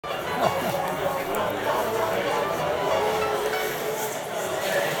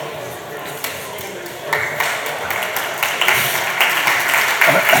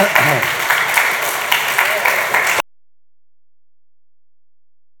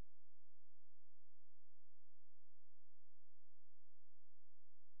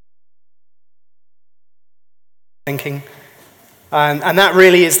Thinking. And that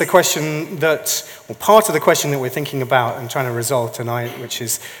really is the question that, or part of the question that we're thinking about and trying to resolve tonight, which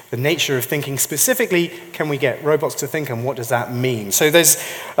is the nature of thinking. Specifically, can we get robots to think, and what does that mean? So there's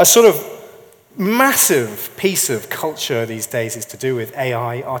a sort of massive piece of culture these days is to do with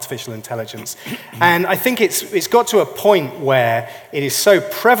AI, artificial intelligence. And I think it's got to a point where it is so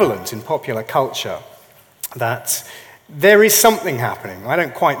prevalent in popular culture that there is something happening. I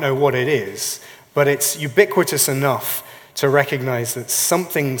don't quite know what it is, but it's ubiquitous enough to recognize that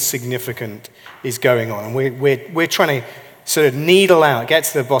something significant is going on. And we're trying to sort of needle out, get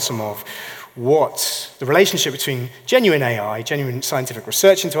to the bottom of what the relationship between genuine AI, genuine scientific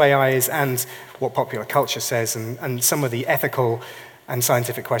research into AI is, and what popular culture says, and some of the ethical and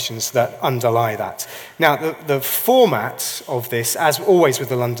scientific questions that underlie that. Now, the format of this, as always with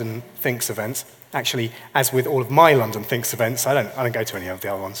the London Thinks event, actually, as with all of my London Thinks events, I don't go to any of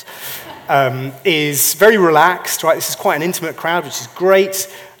the other ones, is very relaxed, right? This is quite an intimate crowd, which is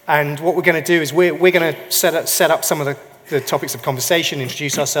great. And what we're going to do is we're going to set up some of the topics of conversation,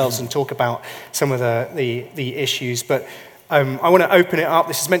 introduce ourselves, and talk about some of the issues. But I want to open it up.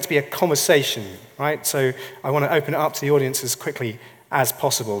 This is meant to be a conversation, right? So I want to open it up to the audience as quickly as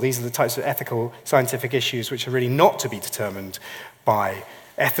possible. These are the types of ethical, scientific issues which are really not to be determined by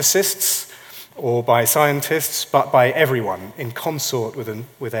ethicists or by scientists, but by everyone in consort with an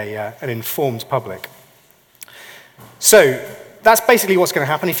informed public. So that's basically what's going to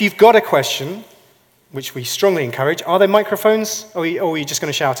happen. If you've got a question, which we strongly encourage, are there microphones, or are you just going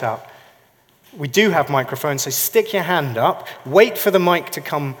to shout out? We do have microphones, so stick your hand up, wait for the mic to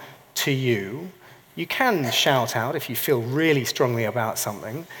come to you. You can shout out if you feel really strongly about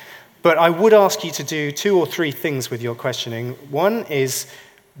something, but I would ask you to do 2 or 3 things with your questioning. One is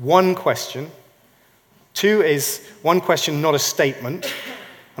one question. 2 is one question, not a statement.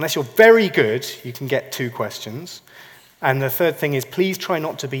 Unless you're very good, you can get 2 questions. And the third thing is, please try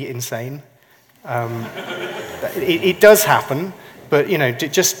not to be insane. It does happen, but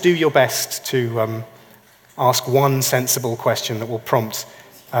just do your best to ask one sensible question that will prompt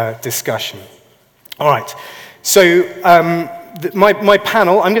discussion. All right. So my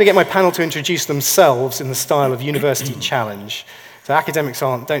panel, I'm going to get my panel to introduce themselves in the style of University Challenge. So academics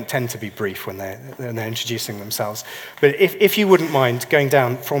don't tend to be brief when they're introducing themselves. But if you wouldn't mind going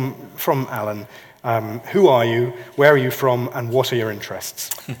down from Alan, who are you, where are you from, and what are your interests?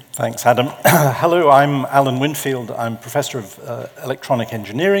 Thanks, Adam. Hello, I'm Alan Winfield. I'm Professor of Electronic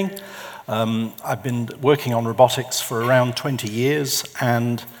Engineering. I've been working on robotics for around 20 years,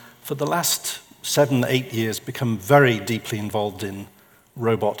 and for the last 7-8 years become very deeply involved in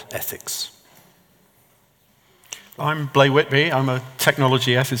robot ethics. I'm Blake Whitby. I'm a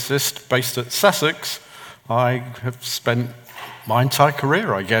technology ethicist based at Sussex. I have spent my entire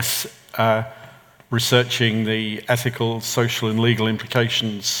career, I guess, researching the ethical, social, and legal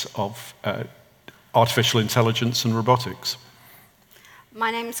implications of artificial intelligence and robotics. My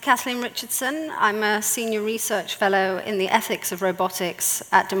name is Kathleen Richardson. I'm a senior research fellow in the ethics of robotics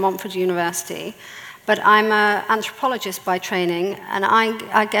at De Montfort University. But I'm an anthropologist by training, and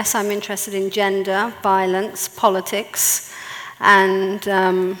I guess I'm interested in gender, violence, politics, and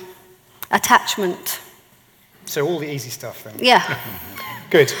attachment. So all the easy stuff then? Yeah.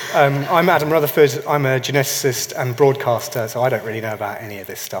 Good. I'm Adam Rutherford. I'm a geneticist and broadcaster, so I don't really know about any of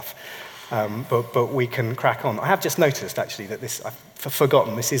this stuff. But we can crack on. I have just noticed, actually, that I've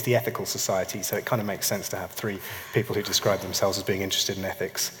forgotten, this is the Ethical Society, so it kind of makes sense to have 3 people who describe themselves as being interested in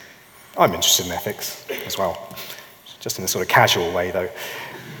ethics. I'm interested in ethics as well, just in a sort of casual way, though.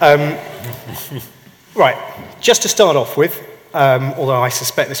 Right, just to start off with, although I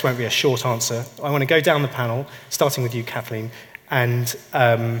suspect this won't be a short answer, I want to go down the panel, starting with you, Kathleen, and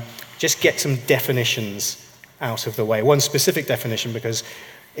just get some definitions out of the way. One specific definition, because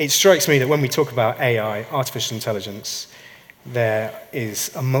it strikes me that when we talk about AI, artificial intelligence, there is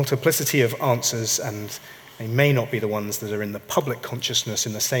a multiplicity of answers, and they may not be the ones that are in the public consciousness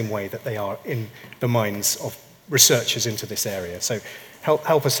in the same way that they are in the minds of researchers into this area. So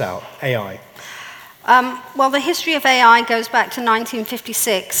help us out, AI. Well, the history of AI goes back to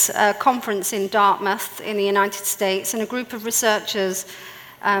 1956, a conference in Dartmouth in the United States, and a group of researchers,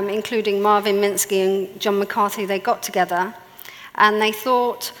 including Marvin Minsky and John McCarthy, they got together, and they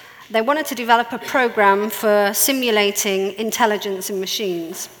thought they wanted to develop a program for simulating intelligence in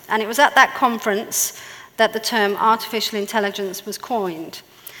machines. And it was at that conference that the term artificial intelligence was coined.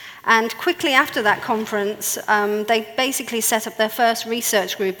 And quickly after that conference, they basically set up their first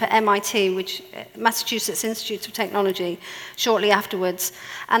research group at MIT, Massachusetts Institute of Technology, shortly afterwards.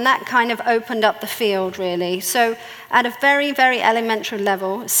 And that kind of opened up the field, really. So at a very, very elementary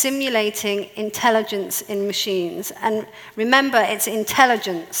level, simulating intelligence in machines. And remember, it's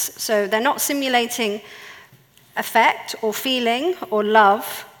intelligence. So they're not simulating affect or feeling or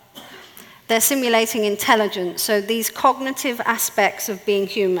love. They're simulating intelligence, so these cognitive aspects of being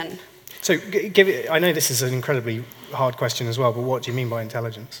human. So I know this is an incredibly hard question as well, but what do you mean by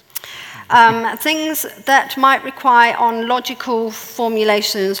intelligence? Things that might require on logical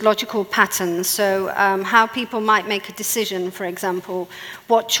formulations, logical patterns, so how people might make a decision, for example,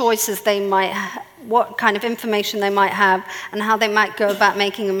 what choices they might what kind of information they might have, and how they might go about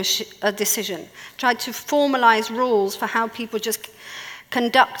making a decision. Try to formalize rules for how people just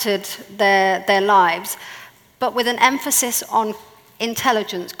conducted their lives, but with an emphasis on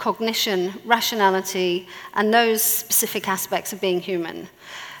intelligence, cognition, rationality, and those specific aspects of being human.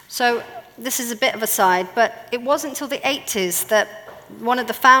 So this is a bit of a side, but it wasn't until the 80s that one of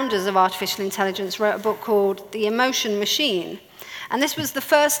the founders of artificial intelligence wrote a book called The Emotion Machine. And this was the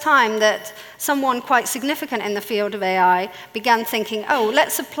first time that someone quite significant in the field of AI began thinking, oh,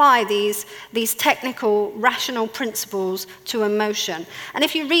 let's apply these technical, rational principles to emotion. And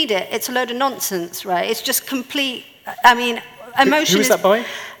if you read it, it's a load of nonsense, right? It's just complete, I mean, emotion Who is that by?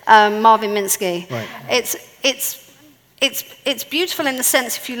 Marvin Minsky. Right. It's beautiful in the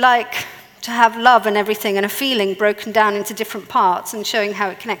sense, if you like, to have love and everything and a feeling broken down into different parts and showing how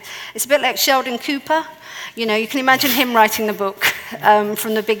it connects. It's a bit like Sheldon Cooper. You know, you can imagine him writing the book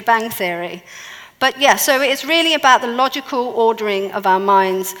from the Big Bang Theory. But yeah, so it's really about the logical ordering of our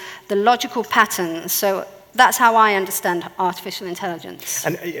minds, the logical patterns. So that's how I understand artificial intelligence.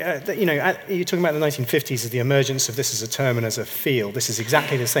 And, you know, you're talking about the 1950s as the emergence of this as a term and as a field. This is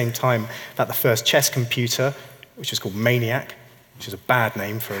exactly the same time that the first chess computer, which was called MANIAC, which is a bad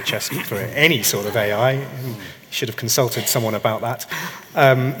name for any sort of AI. You should have consulted someone about that.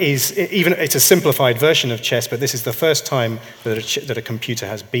 It's a simplified version of chess, but this is the first time that a computer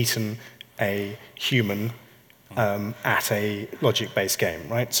has beaten a human at a logic-based game,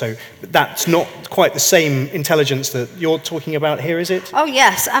 right? So that's not quite the same intelligence that you're talking about here, is it? Oh,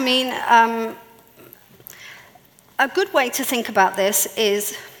 yes. I mean, a good way to think about this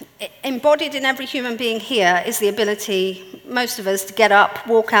is embodied in every human being here is the ability, most of us, to get up,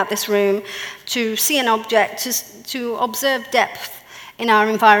 walk out this room, to see an object, to observe depth in our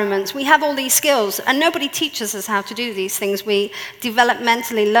environments. We have all these skills, and nobody teaches us how to do these things. We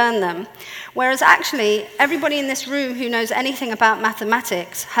developmentally learn them. Whereas actually, everybody in this room who knows anything about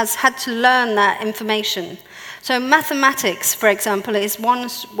mathematics has had to learn that information. So mathematics, for example, is one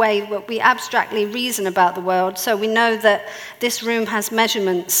way that we abstractly reason about the world. So we know that this room has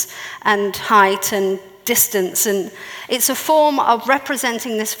measurements and height and distance, and it's a form of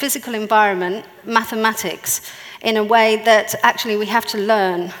representing this physical environment, mathematics, in a way that actually we have to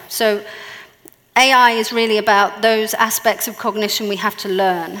learn. So AI is really about those aspects of cognition we have to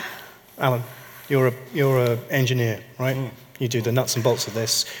learn. Alan, you're an engineer, right? You do the nuts and bolts of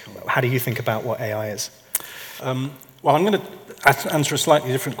this. How do you think about what AI is? Well, I'm going to answer a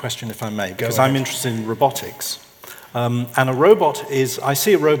slightly different question, if I may, because I'm interested in robotics. And a robot I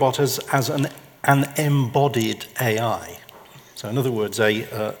see a robot as an embodied AI. So in other words,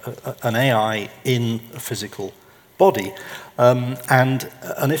 an AI in a physical body. And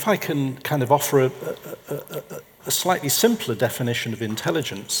if I can kind of offer a slightly simpler definition of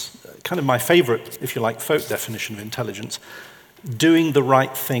intelligence, kind of my favorite, if you like, folk definition of intelligence, doing the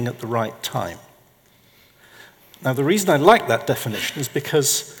right thing at the right time. Now, the reason I like that definition is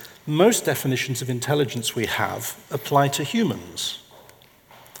because most definitions of intelligence we have apply to humans,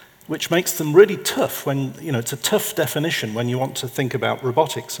 which makes them really tough when, you know, it's a tough definition when you want to think about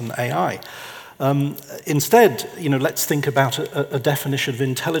robotics and AI. Instead, you know, let's think about a definition of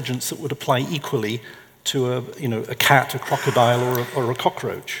intelligence that would apply equally to a cat, a crocodile, or a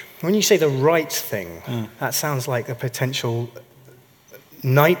cockroach. When you say the right thing, that sounds like a potential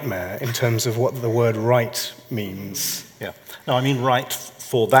nightmare in terms of what the word right means. Yeah. No, I mean right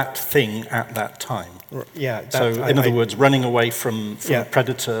for that thing at that time. Yeah. So, in other words, running away from a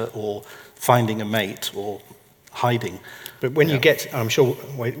predator, or finding a mate, or hiding. But when you get, I'm sure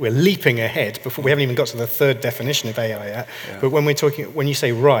we're leaping ahead before we haven't even got to the third definition of AI yet. Yeah. But when you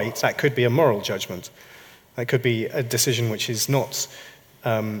say right, that could be a moral judgment. That could be a decision which is not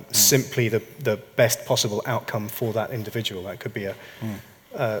simply the best possible outcome for that individual. That could be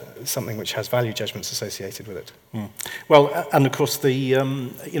something which has value judgments associated with it. Well, and of course,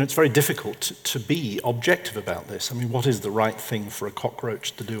 it's very difficult to be objective about this. I mean, what is the right thing for a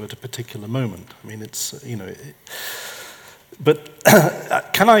cockroach to do at a particular moment? I mean, but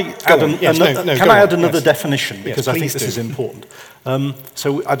can I add another definition? Because I think this is important.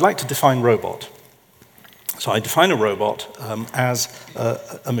 So I'd like to define robot. So I define a robot as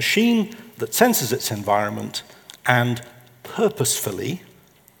a machine that senses its environment and purposefully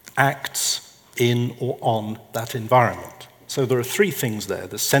acts in or on that environment. So there are three things there: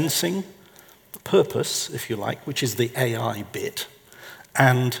 the sensing, the purpose, if you like, which is the AI bit,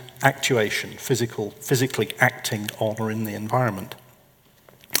 and actuation, physically acting on or in the environment.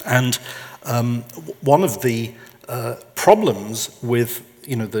 And one of the problems with,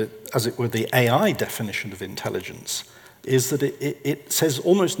 the AI definition of intelligence is that it says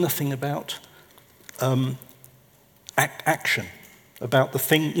almost nothing about action, about the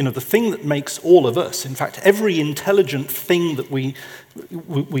thing that makes all of us. In fact, every intelligent thing that we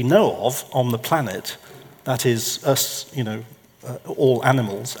know of on the planet, that is us, all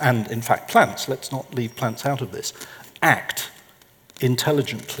animals and, in fact, plants, let's not leave plants out of this, act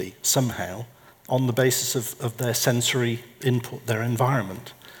intelligently somehow on the basis of their sensory input, their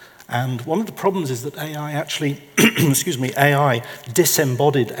environment. And one of the problems is that AI actually, AI,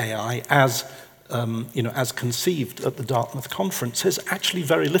 disembodied AI, as conceived at the Dartmouth conference, says actually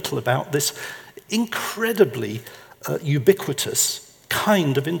very little about this incredibly ubiquitous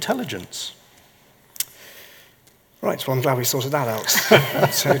kind of intelligence. Right, well, I'm glad we sorted that out.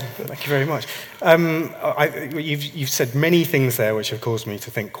 So, thank you very much. You've said many things there which have caused me to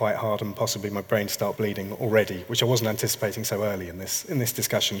think quite hard and possibly my brain start bleeding already, which I wasn't anticipating so early in this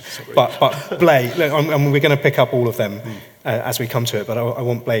discussion. But Blay, and we're going to pick up all of them as we come to it, but I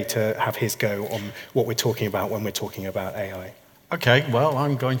want Blay to have his go on what we're talking about when we're talking about AI. Okay, well,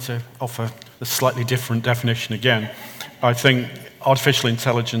 I'm going to offer a slightly different definition again. I think artificial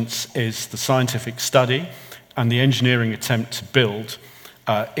intelligence is the scientific study and the engineering attempt to build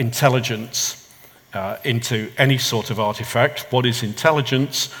intelligence into any sort of artifact. What is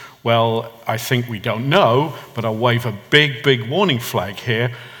intelligence? Well, I think we don't know, but I'll wave a big, big warning flag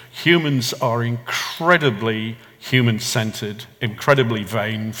here. Humans are incredibly human-centered, incredibly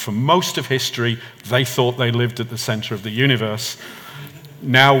vain. For most of history, they thought they lived at the center of the universe.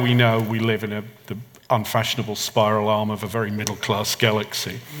 Now we know we live in the unfashionable spiral arm of a very middle-class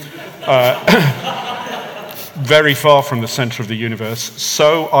galaxy. Very far from the center of the universe.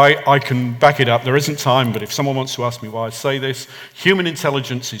 So I can back it up. There isn't time, but if someone wants to ask me why I say this, human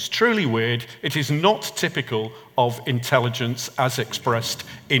intelligence is truly weird. It is not typical of intelligence as expressed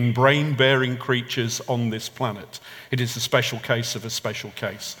in brain-bearing creatures on this planet. It is a special case of a special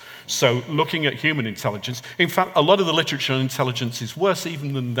case. So looking at human intelligence, in fact, a lot of the literature on intelligence is worse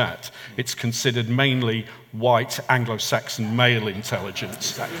even than that. It's considered mainly white Anglo-Saxon male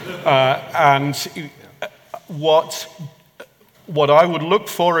intelligence. What I would look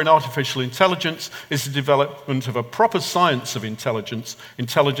for in artificial intelligence is the development of a proper science of intelligence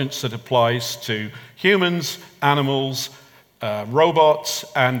that applies to humans, animals, robots,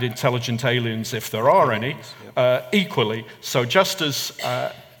 and intelligent aliens, if there are any, equally. So just as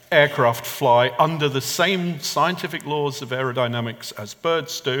aircraft fly under the same scientific laws of aerodynamics as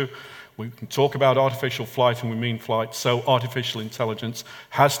birds do, we can talk about artificial flight and we mean flight, so artificial intelligence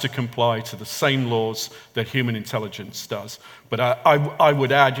has to comply to the same laws that human intelligence does. But I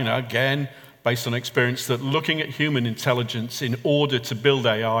would add, again, based on experience, that looking at human intelligence in order to build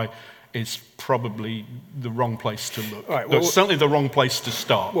AI is probably the wrong place to look. Right, well, certainly the wrong place to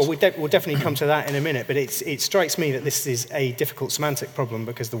start. Well, we'll definitely come to that in a minute, but it strikes me that this is a difficult semantic problem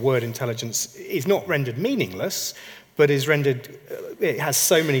because the word intelligence is not rendered meaningless, but is rendered, it has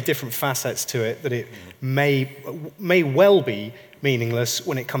so many different facets to it that it may well be meaningless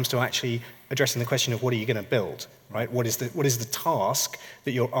when it comes to actually addressing the question of what are you going to build, right? What is the task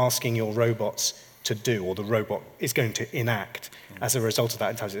that you're asking your robots to do, or the robot is going to enact as a result of that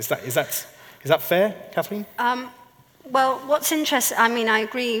intelligence? Is that fair, Kathleen? Well, what's interesting, I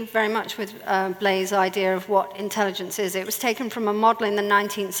agree very much with Blay's idea of what intelligence is. It was taken from a model in the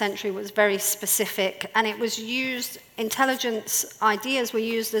 19th century, was very specific, and it was used, intelligence ideas were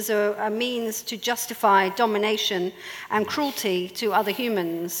used as a means to justify domination and cruelty to other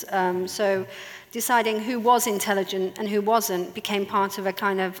humans. So deciding who was intelligent and who wasn't became part of a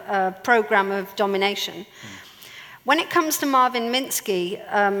kind of program of domination. When it comes to Marvin Minsky,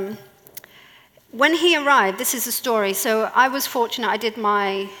 when he arrived, this is a story, so I was fortunate, I did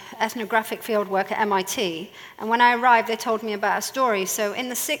my ethnographic fieldwork at MIT, and when I arrived, they told me about a story. So in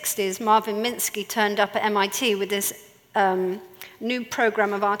the 60s, Marvin Minsky turned up at MIT with this new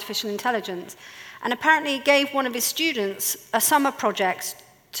program of artificial intelligence. And apparently he gave one of his students a summer project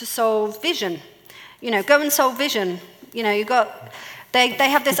to solve vision. Go and solve vision. They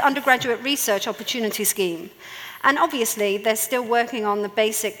have this undergraduate research opportunity scheme. And obviously, they're still working on the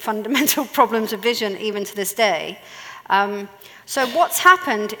basic fundamental problems of vision even to this day. So what's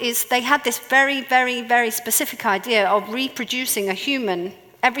happened is they had this very, very, very specific idea of reproducing a human,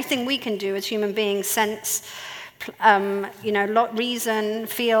 everything we can do as human beings, sense, reason,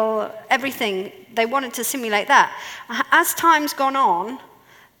 feel, everything. They wanted to simulate that. As time's gone on,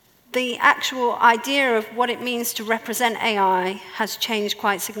 the actual idea of what it means to represent AI has changed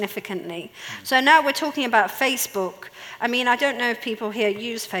quite significantly. So now we're talking about Facebook. I mean, I don't know if people here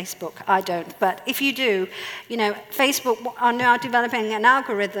use Facebook. I don't. But if you do, Facebook are now developing an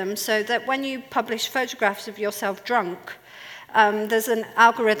algorithm so that when you publish photographs of yourself drunk, there's an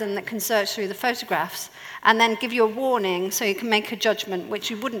algorithm that can search through the photographs and then give you a warning so you can make a judgment,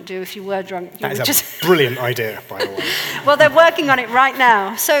 which you wouldn't do if you were drunk. That is a brilliant idea, by the way. Well, they're working on it right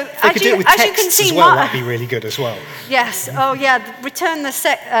now. So as you can see, as well, that'd be really good as well. Yes. Oh, yeah. Return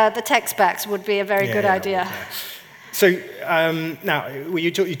the text backs would be a very good idea. Yeah. So now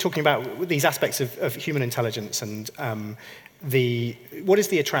you're talking about these aspects of human intelligence and what is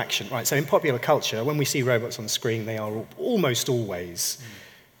the attraction, right? So in popular culture, when we see robots on the screen, they are almost always,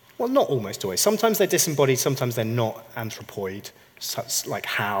 well, not almost always. Sometimes they're disembodied, sometimes they're not anthropoid, such like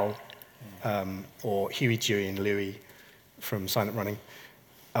HAL or Huey, Dewey, and Louie from Silent Running.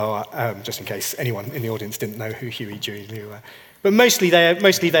 Just in case anyone in the audience didn't know who Huey, Dewey, and Louie were. But mostly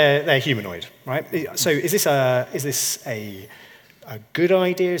they're humanoid, right? So is this a good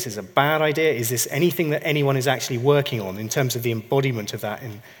idea? Is this a bad idea? Is this anything that anyone is actually working on in terms of the embodiment of that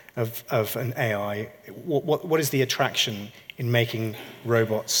of an AI? What is the attraction in making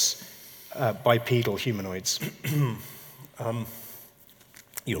robots bipedal humanoids?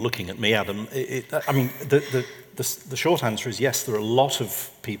 You're looking at me, Adam. The short answer is yes. There are a lot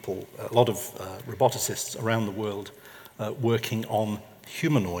of people, a lot of roboticists around the world working on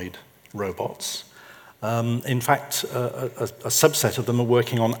humanoid robots. In fact, a subset of them are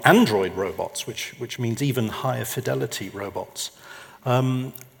working on android robots, which means even higher fidelity robots.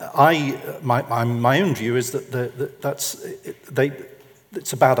 My own view is that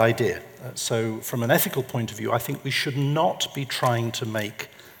it's a bad idea. So from an ethical point of view, I think we should not be trying to make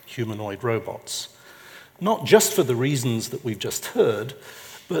humanoid robots. Not just for the reasons that we've just heard,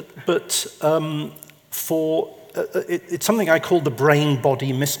 but it's something I call the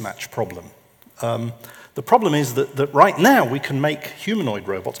brain-body mismatch problem. The problem is that right now we can make humanoid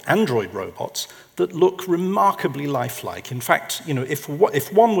robots, android robots, that look remarkably lifelike. In fact, if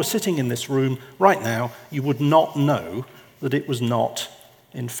one were sitting in this room right now, you would not know that it was not,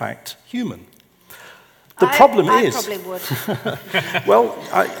 in fact, human. The problem is... I probably would. Well,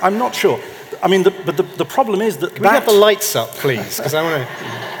 I'm not sure. I mean, but the problem is that... Can we have the lights up, please? Because I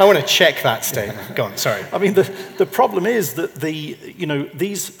want to check that statement. Go on, sorry. I mean, the problem is that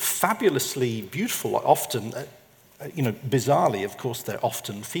these fabulously beautiful, often, bizarrely, of course, they're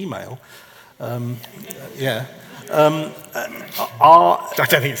often female. I don't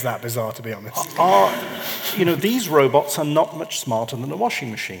think it's that bizarre, to be honest. These robots are not much smarter than a washing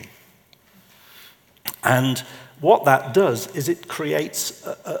machine. And what that does is it creates,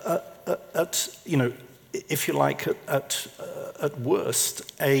 if you like, at worst,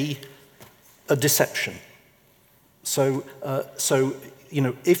 a deception. So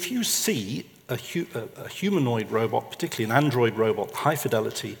if you see a humanoid robot, particularly an android robot,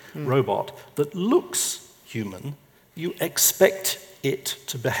 high-fidelity robot, that looks human, you expect it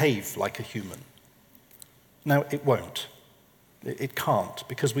to behave like a human. Now, it won't. It can't,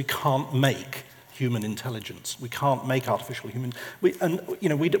 because we can't make human intelligence. We can't make artificial human... We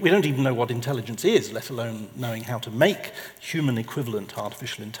don't even know what intelligence is, let alone knowing how to make human-equivalent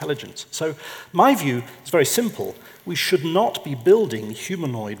artificial intelligence. So my view is very simple. We should not be building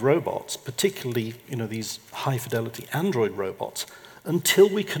humanoid robots, particularly these high-fidelity android robots, until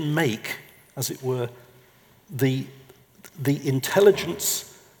we can make, as it were, the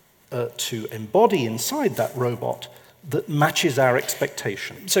intelligence to embody inside that robot that matches our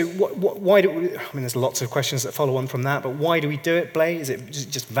expectation. So why do we, I mean, there's lots of questions that follow on from that, but why do we do it, Blay? Is it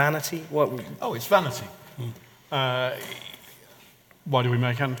just vanity? It's vanity. Why do we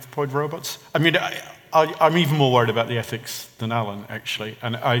make anthropoid robots? I mean, I'm even more worried about the ethics than Alan, actually.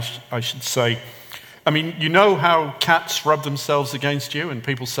 And I should say, I mean, you know how cats rub themselves against you and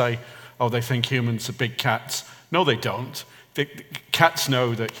people say, oh, they think humans are big cats. No, they don't. cats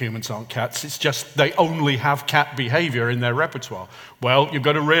know that humans aren't cats. It's just they only have cat behavior in their repertoire. Well, you've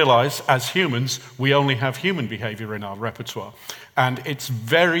got to realize, as humans, we only have human behavior in our repertoire. And it's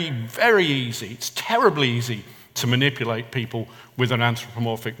very, very easy, it's terribly easy to manipulate people with an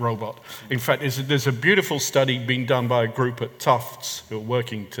anthropomorphic robot. In fact, there's a beautiful study being done by a group at Tufts who are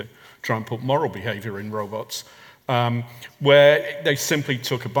working to try and put moral behavior in robots, where they simply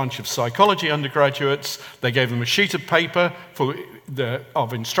took a bunch of psychology undergraduates, they gave them a sheet of paper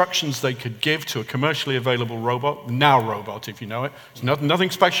of instructions they could give to a commercially available robot, Now Robot, if you know it. It's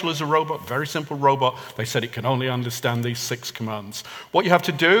nothing special as a robot, very simple robot. They said it can only understand these 6 commands. What you have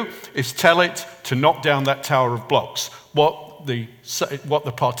to do is tell it to knock down that tower of blocks. What the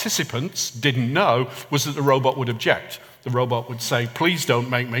participants didn't know was that the robot would object. The robot would say, please don't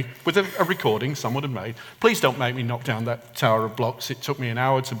make me, with a recording someone had made, please don't make me knock down that tower of blocks. It took me an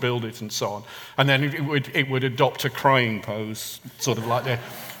hour to build it and so on. And then it would adopt a crying pose, sort of like that.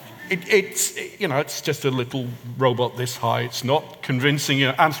 It's just a little robot this high. It's not convincing,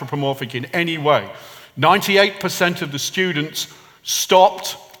 anthropomorphic in any way. 98% of the students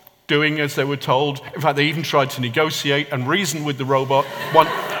stopped doing as they were told. In fact, they even tried to negotiate and reason with the robot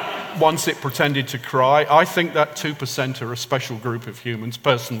once it pretended to cry. I think that 2% are a special group of humans,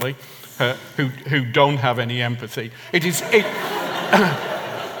 personally, who don't have any empathy.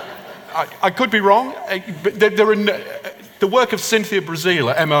 I could be wrong, but the work of Cynthia Brazil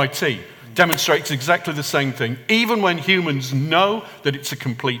at MIT demonstrates exactly the same thing. Even when humans know that it's a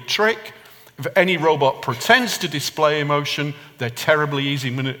complete trick, if any robot pretends to display emotion, they're terribly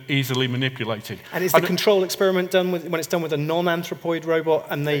easily manipulated. And is the control experiment done when it's done with a non-anthropoid robot?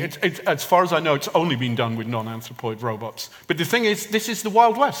 And as far as I know, it's only been done with non-anthropoid robots. But the thing is, this is the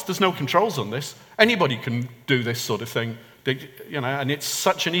Wild West. There's no controls on this. Anybody can do this sort of thing. And it's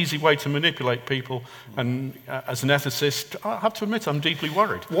such an easy way to manipulate people. And as an ethicist, I have to admit I'm deeply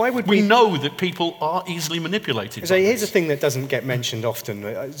worried. Why would we know that people are easily manipulated? So here's a thing that doesn't get mentioned often.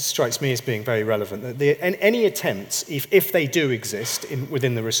 It strikes me as being very relevant. Any attempts, if they do exist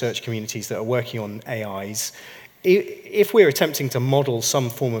within the research communities that are working on AIs, if we're attempting to model some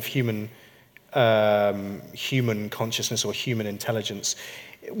form of human consciousness or human intelligence,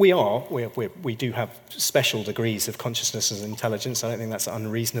 we do have special degrees of consciousness and intelligence. I don't think that's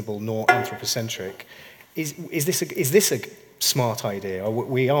unreasonable nor anthropocentric. Is this a smart idea?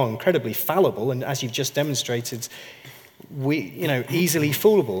 We are incredibly fallible, and as you've just demonstrated, easily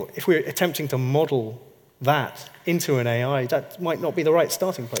foolable. If we're attempting to model that into an AI, that might not be the right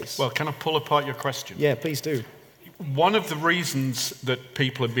starting place. Well, can I pull apart your question? Yeah, please do. One of the reasons that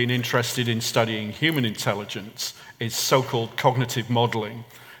people have been interested in studying human intelligence is so-called cognitive modeling.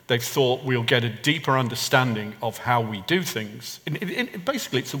 They've thought we'll get a deeper understanding of how we do things.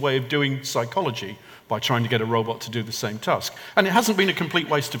 Basically, it's a way of doing psychology by trying to get a robot to do the same task. And it hasn't been a complete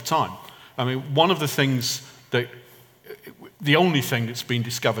waste of time. I mean, the only thing that's been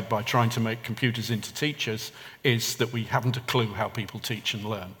discovered by trying to make computers into teachers is that we haven't a clue how people teach and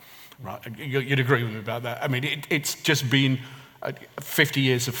learn. Right? You'd agree with me about that. I mean, it's just been 50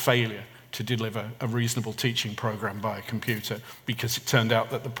 years of failure to deliver a reasonable teaching program by a computer because it turned out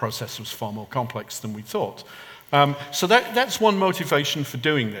that the process was far more complex than we thought. So that's one motivation for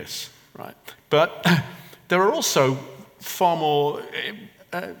doing this, right? But there are also far more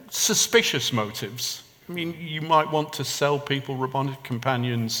suspicious motives. I mean, you might want to sell people robotic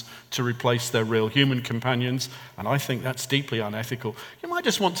companions to replace their real human companions, and I think that's deeply unethical. You might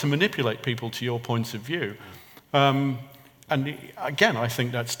just want to manipulate people to your point of view. And again, I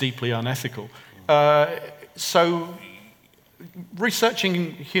think that's deeply unethical. So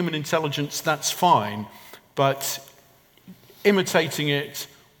researching human intelligence, that's fine, but imitating it,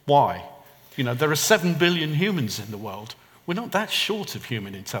 why? There are 7 billion humans in the world. We're not that short of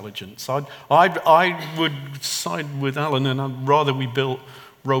human intelligence. I would side with Alan, and I'd rather we built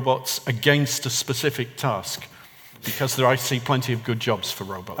robots against a specific task, because I see plenty of good jobs for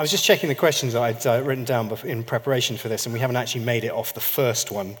robots. I was just checking the questions that I'd written down in preparation for this, and we haven't actually made it off the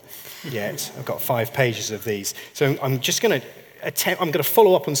first one yet. I've got 5 pages of these. So I'm just going to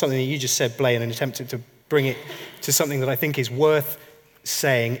follow up on something that you just said, Blaine, and attempt to bring it to something that I think is worth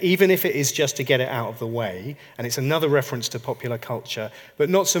saying, even if it is just to get it out of the way, and it's another reference to popular culture, but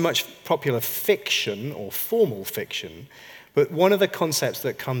not so much popular fiction or formal fiction, but one of the concepts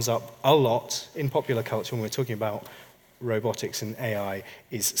that comes up a lot in popular culture when we're talking about robotics and AI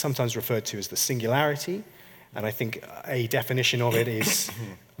is sometimes referred to as the singularity, and I think a definition of it is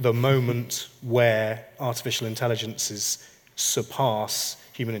the moment where artificial intelligences surpass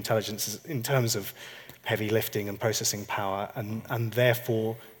human intelligence in terms of heavy lifting and processing power, and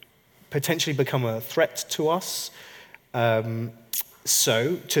therefore potentially become a threat to us.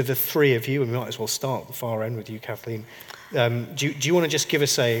 So, to the three of you, and we might as well start at the far end with you, Kathleen, do you want to just give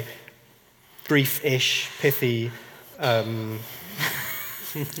us a brief-ish, pithy, as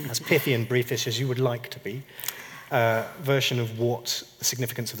pithy and briefish as you would like to be, version of what the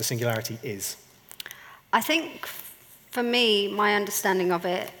significance of the singularity is? I think, for me, my understanding of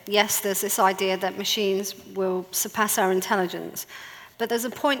it, yes, there's this idea that machines will surpass our intelligence, but there's a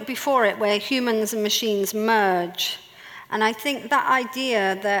point before it where humans and machines merge. And I think that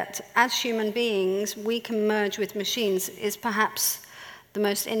idea that as human beings, we can merge with machines is perhaps the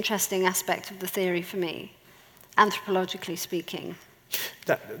most interesting aspect of the theory for me, anthropologically speaking.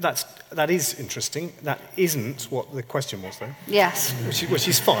 That is interesting. That isn't what the question was, though. Yes. Which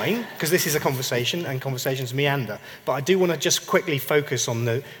is fine, because this is a conversation, and conversations meander. But I do want to just quickly focus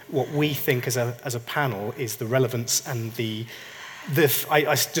on what we think as a panel is the relevance and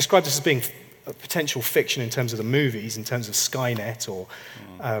I describe this as being a potential fiction in terms of the movies, in terms of Skynet or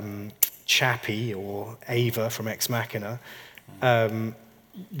Chappie or Ava from Ex Machina.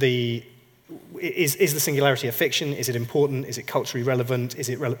 Is the singularity a fiction? Is it important? Is it culturally relevant? Is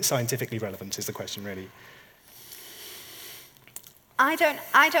it scientifically relevant, is the question, really? I don't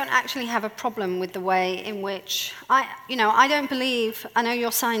actually have a problem with the way in which, I don't believe, I know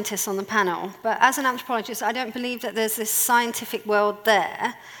you're scientists on the panel, but as an anthropologist, I don't believe that there's this scientific world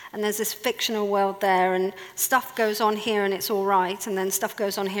there, and there's this fictional world there, and stuff goes on here and it's all right, and then stuff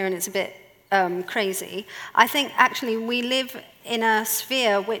goes on here and it's a bit crazy. I think actually we live in a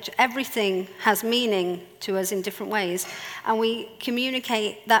sphere which everything has meaning to us in different ways, and we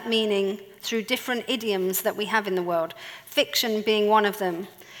communicate that meaning through different idioms that we have in the world, fiction being one of them.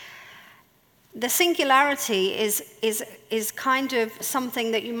 The singularity is kind of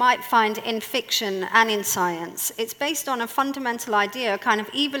something that you might find in fiction and in science. It's based on a fundamental idea, a kind of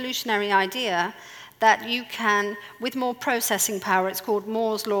evolutionary idea, that you can, with more processing power, it's called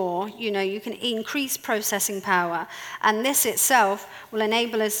Moore's law, you can increase processing power, and this itself will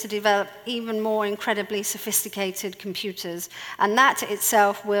enable us to develop even more incredibly sophisticated computers, and that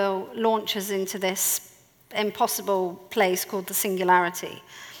itself will launch us into this impossible place called the singularity.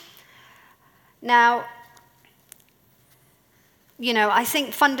 Now, I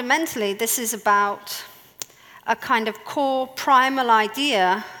think fundamentally this is about a kind of core primal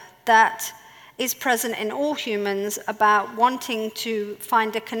idea that is present in all humans about wanting to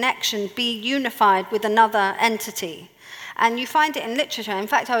find a connection, be unified with another entity. And you find it in literature. In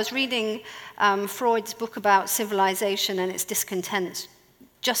fact, I was reading Freud's book about civilization and its discontent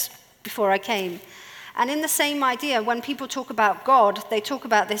just before I came. And in the same idea, when people talk about God, they talk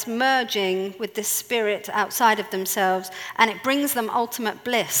about this merging with this spirit outside of themselves, and it brings them ultimate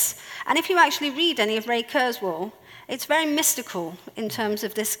bliss. And if you actually read any of Ray Kurzweil, it's very mystical in terms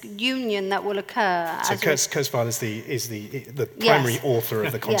of this union that will occur. So Kurzweil is the primary author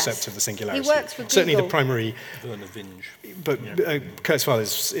of the concept of the singularity. He works for Google. Certainly the primary. Werner Vinge. But Kurzweil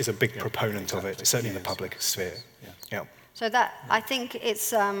is a big proponent of it, certainly in the public sphere. Yeah. So that, I think it's,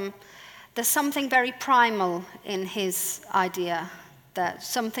 there's something very primal in his idea, that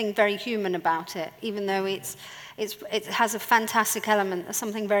something very human about it, even though it has a fantastic element. There's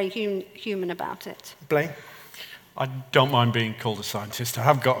something very human about it. Blaine? I don't mind being called a scientist. I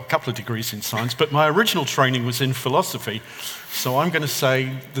have got a couple of degrees in science, but my original training was in philosophy. So I'm going to say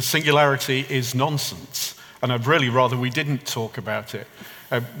the singularity is nonsense, and I'd really rather we didn't talk about it.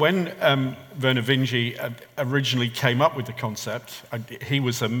 When Werner Vinge originally came up with the concept, he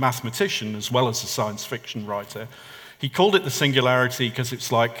was a mathematician as well as a science fiction writer. He called it the singularity because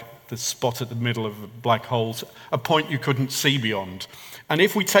it's like the spot at the middle of a black hole, a point you couldn't see beyond. And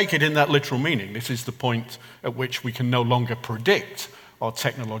if we take it in that literal meaning, this is the point at which we can no longer predict our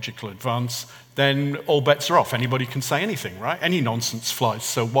technological advance, then all bets are off. Anybody can say anything, right? Any nonsense flies.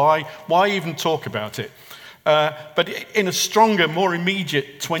 So why even talk about it? But in a stronger, more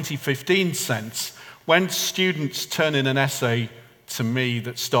immediate 2015 sense, when students turn in an essay to me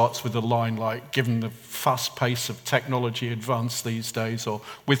that starts with a line like, given the fast pace of technology advance these days, or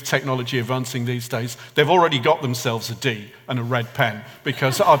with technology advancing these days, they've already got themselves a D and a red pen,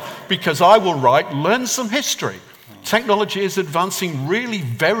 because I will write, learn some history. Technology is advancing really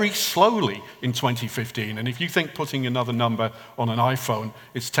very slowly in 2015, and if you think putting another number on an iPhone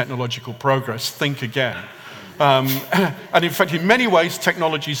is technological progress, think again. And in fact, in many ways,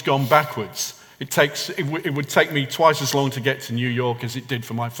 technology's gone backwards. It would take me twice as long to get to New York as it did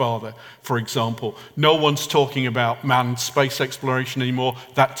for my father, for example. No one's talking about manned space exploration anymore.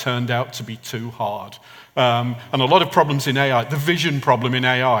 That turned out to be too hard. And a lot of problems in AI, the vision problem in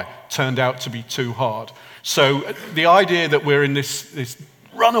AI, turned out to be too hard. So the idea that we're in this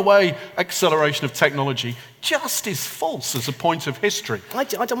runaway acceleration of technology just is false as a point of history.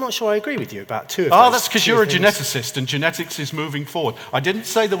 I'm not sure I agree with you about two of Oh, those. that's because you're a geneticist and genetics is moving forward. I didn't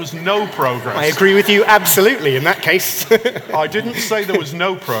say there was no progress. I agree with you absolutely in that case. I didn't say there was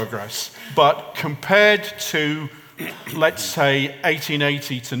no progress, but compared to, let's say, 1880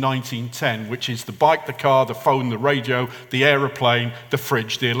 to 1910, which is the bike, the car, the phone, the radio, the aeroplane, the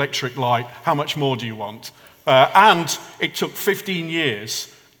fridge, the electric light, how much more do you want? And it took 15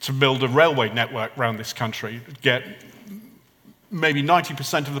 years to build a railway network around this country, get maybe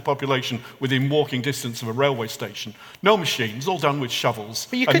 90% of the population within walking distance of a railway station. No machines, all done with shovels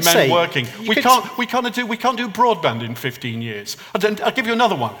and men working. We can't do broadband in 15 years. I'll give you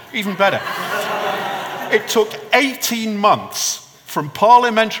another one, even better. It took 18 months from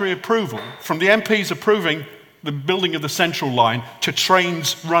parliamentary approval, from the MPs approving the building of the Central Line to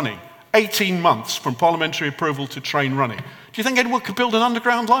trains running. 18 months from parliamentary approval to train running. Do you think anyone could build an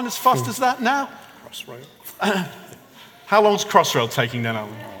underground line as fast as that now? Crossrail. How long's Crossrail taking then,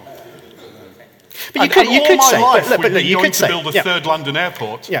 Alan? But you could say, look, you could say, build a third London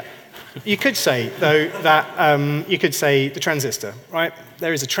airport. Yeah. You could say, though, that you could say the transistor, right?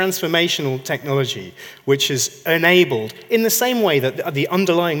 There is a transformational technology which has enabled, in the same way that the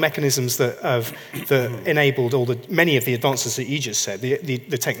underlying mechanisms that enabled many of the advances that you just said,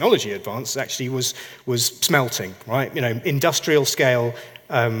 the technology advance actually was smelting, right? You know, industrial scale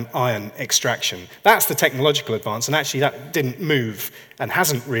iron extraction. That's the technological advance, and actually that didn't move and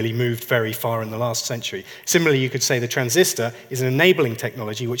hasn't really moved very far in the last century. Similarly, you could say the transistor is an enabling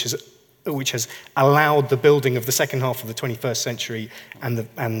technology which has allowed the building of the second half of the 21st century and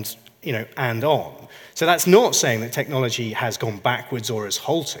on. So that's not saying that technology has gone backwards or has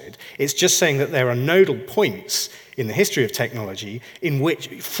halted. It's just saying that there are nodal points in the history of technology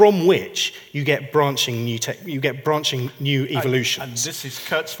from which you get branching new evolutions. And this is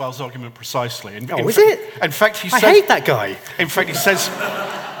Kurzweil's argument precisely. Is it? In fact, I hate that guy. In fact, he says,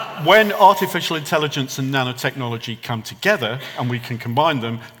 when artificial intelligence and nanotechnology come together and we can combine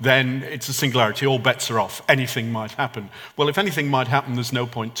them, then it's a singularity. All bets are off. Anything might happen. Well, if anything might happen, there's no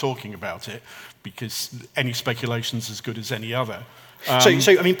point talking about it because any speculation is as good as any other. So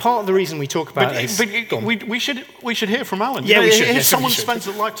I mean, part of the reason we talk about this... we should hear from Alan. Yeah, we should. Here's someone spends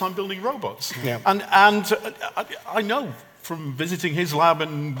a lifetime building robots. Yeah. And I know from visiting his lab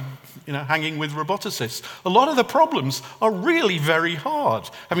and hanging with roboticists, a lot of the problems are really very hard.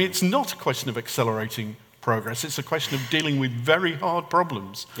 I mean, it's not a question of accelerating progress. It's a question of dealing with very hard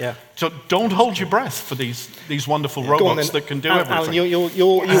problems. Yeah. So don't hold your breath for these wonderful robots that can do everything. Alan, you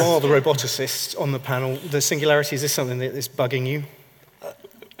are the roboticist on the panel. The singularity, is this something that is bugging you?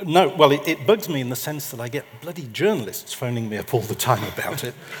 No, well, it bugs me in the sense that I get bloody journalists phoning me up all the time about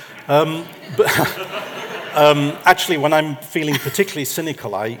it. Actually, when I'm feeling particularly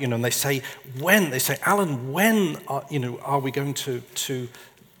cynical, and they say, Alan, when are we going to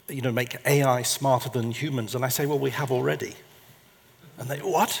make AI smarter than humans? And I say, well, we have already. And they,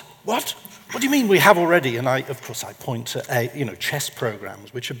 what? What do you mean we have already? And of course, I point to chess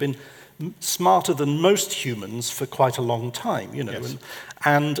programs, which have been smarter than most humans for quite a long time, Yes.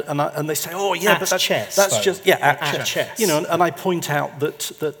 and they say, oh yeah, but that's chess. That's just at chess. And I point out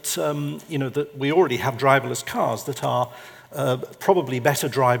that we already have driverless cars that are probably better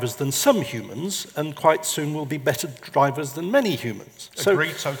drivers than some humans, and quite soon will be better drivers than many humans.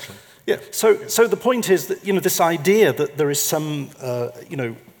 Agreed, totally. Yeah. So the point is that this idea that there is some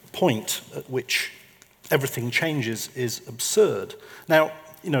point at which everything changes is absurd. Now,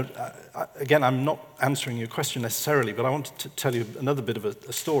 again, I'm not answering your question necessarily, but I wanted to tell you another bit of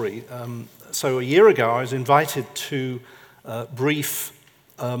a story. So a year ago, I was invited to brief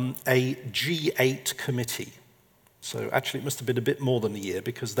a G8 committee. So actually, it must have been a bit more than a year,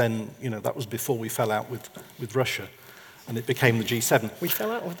 because then, that was before we fell out with Russia, and it became the G7. We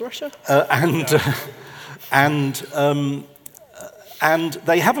fell out with Russia? And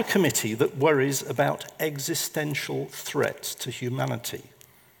they have a committee that worries about existential threats to humanity.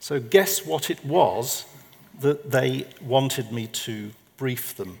 So guess what it was that they wanted me to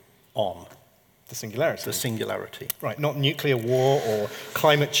brief them on? The singularity. The singularity. Right, not nuclear war or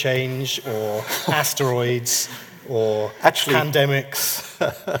climate change or asteroids or pandemics,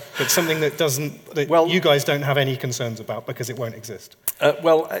 but something that you guys don't have any concerns about because it won't exist. Is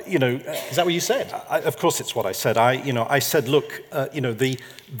that what you said? Of course, it's what I said. I said, look, the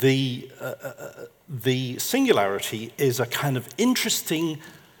singularity is a kind of interesting,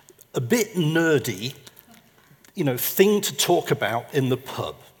 a bit nerdy, thing to talk about in the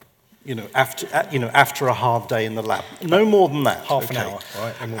pub. after a hard day in the lab. No more than that. Half an hour,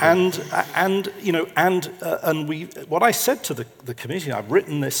 right? And what I said to the committee, I've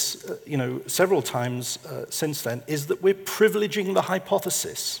written this, several times since then, is that we're privileging the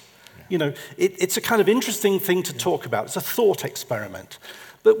hypothesis. It's a kind of interesting thing to talk about. It's a thought experiment.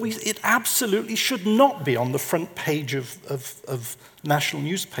 But it absolutely should not be on the front page of national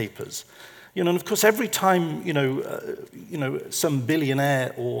newspapers. And of course, every time some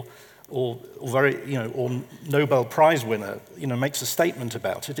billionaire or Nobel Prize winner makes a statement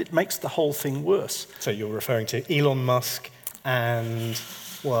about it, it makes the whole thing worse. So you're referring to Elon Musk and,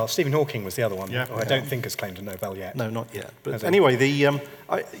 well, Stephen Hawking was the other one, who I don't think has claimed a Nobel yet. No, not yet. But anyway,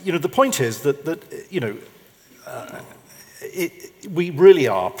 the point is that we really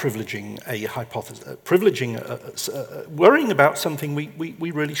are privileging a hypothesis, worrying about something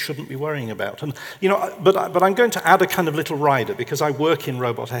we really shouldn't be worrying about. And but I'm going to add a kind of little rider, because I work in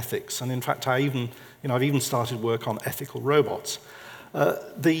robot ethics, and in fact I've even started work on ethical robots.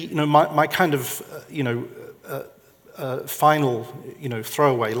 My kind of final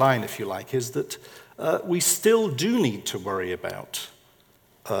throwaway line, if you like, is that we still do need to worry about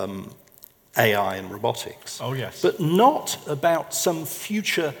AI and robotics. Oh, yes. But not about some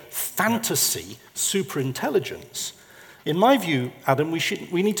future fantasy superintelligence. In my view, Adam,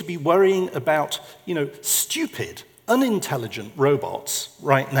 we need to be worrying about, stupid, unintelligent robots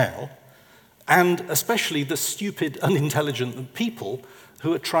right now, and especially the stupid, unintelligent people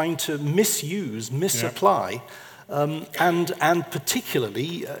who are trying to misapply, and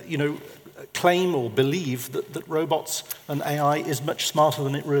particularly, claim or believe that robots and AI is much smarter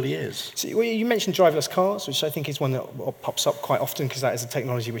than it really is. So you mentioned driverless cars, which I think is one that pops up quite often, because that is a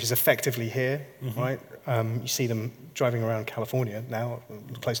technology which is effectively here, right? You see them driving around California now,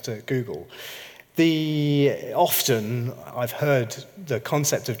 close to Google. Often I've heard the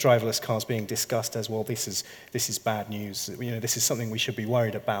concept of driverless cars being discussed as, well, this is bad news. This is something we should be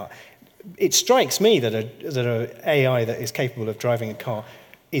worried about. It strikes me that an AI that is capable of driving a car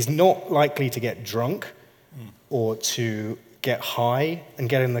is not likely to get drunk or to get high and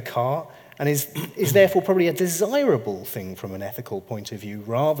get in the car, and is therefore probably a desirable thing from an ethical point of view,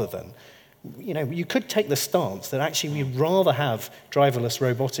 rather than, you could take the stance that actually we'd rather have driverless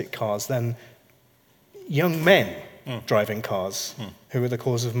robotic cars than young men driving cars who are the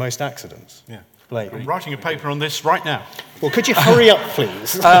cause of most accidents. Yeah. Blake. I'm writing a paper on this right now. Well, could you hurry up,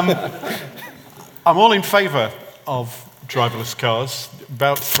 please? I'm all in favour of driverless cars.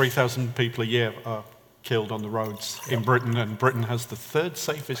 About 3,000 people a year are killed on the roads in Britain, and Britain has the third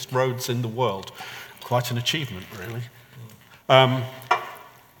safest roads in the world. Quite an achievement, really.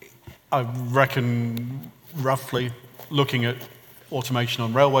 I reckon, roughly, looking at automation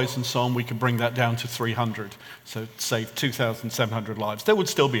on railways and so on, we could bring that down to 300, so save 2,700 lives. There would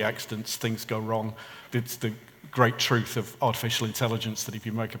still be accidents, things go wrong. It's the great truth of artificial intelligence that if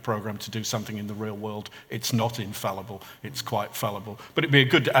you make a program to do something in the real world, it's not infallible, it's quite fallible. But it'd be a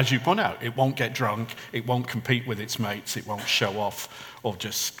good, as you point out, it won't get drunk, it won't compete with its mates, it won't show off or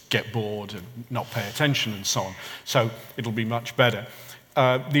just get bored and not pay attention and so on. So it'll be much better.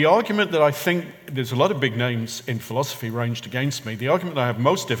 The argument that I think, there's a lot of big names in philosophy ranged against me, the argument that I have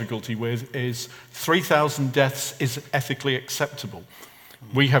most difficulty with is 3,000 deaths is ethically acceptable.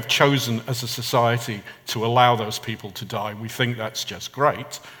 We have chosen as a society to allow those people to die. We think that's just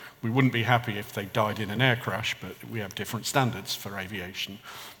great. We wouldn't be happy if they died in an air crash, but we have different standards for aviation.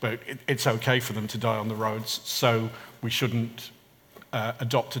 But it's okay for them to die on the roads, so we shouldn't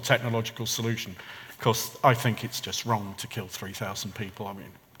adopt a technological solution. Of course, I think it's just wrong to kill 3,000 people. I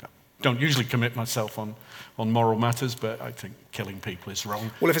mean, don't usually commit myself on moral matters, but I think killing people is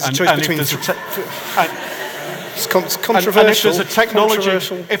wrong. Well, if it's a choice between... It's controversial. And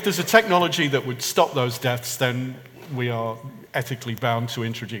if there's a technology that would stop those deaths, then we are ethically bound to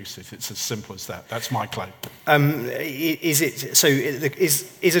introduce it. It's as simple as that. That's my claim. Is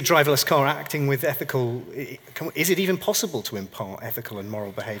a driverless car acting with ethical? Is it even possible to impart ethical and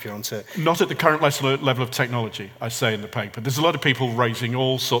moral behaviour onto? Not at the current level of technology, I say in the paper. There's a lot of people raising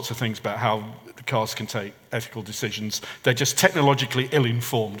all sorts of things about how the cars can take ethical decisions. They're just technologically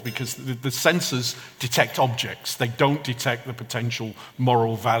ill-informed because the sensors detect objects. They don't detect the potential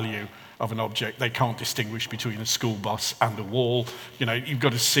moral value of an object. They can't distinguish between a school bus and a wall. You've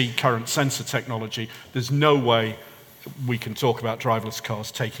got to see current sensor technology. There's no way we can talk about driverless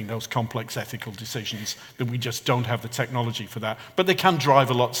cars taking those complex ethical decisions, that we just don't have the technology for that. But they can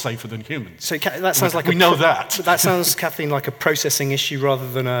drive a lot safer than humans. So that sounds like we know that. That sounds, Kathleen, like a processing issue rather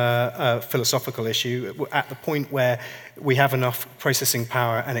than a philosophical issue. At the point where we have enough processing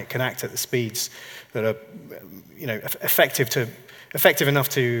power and it can act at the speeds that are, effective to effective enough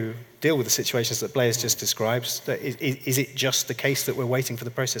to deal with the situations that Blair's just described? Is it just the case that we're waiting for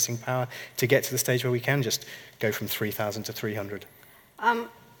the processing power to get to the stage where we can just go from 3,000 to 300?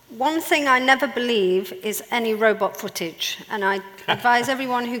 One thing I never believe is any robot footage, and I advise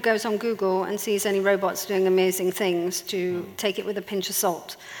everyone who goes on Google and sees any robots doing amazing things to take it with a pinch of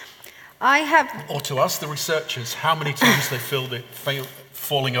salt. Or to ask the researchers how many times they filmed it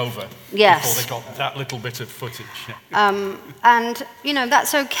falling over Yes. before they got that little bit of footage. And,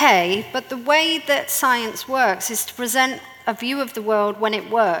 that's okay, but the way that science works is to present a view of the world when it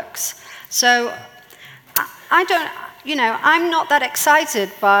works. So I'm not that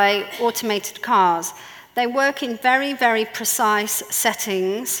excited by automated cars. They work in very, very precise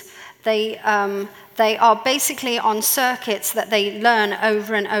settings. They are basically on circuits that they learn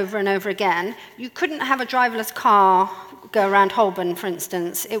over and over and over again. You couldn't have a driverless car go around Holborn, for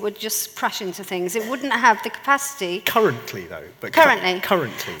instance. It would just crash into things. It wouldn't have the capacity. Currently, though. But Currently,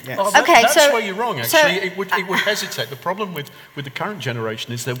 yes. Oh, that's where you're wrong, actually. It would hesitate. The problem with the current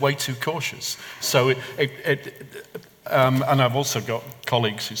generation is they're way too cautious. So and I've also got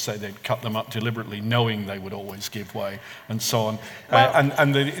colleagues who say they'd cut them up deliberately, knowing they would always give way, and so on.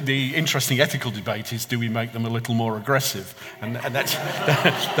 And the interesting ethical debate is, do we make them a little more aggressive? And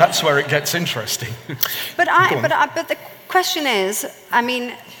that's where it gets interesting. But the question is,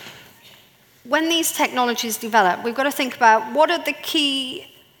 when these technologies develop, we've got to think about what are the key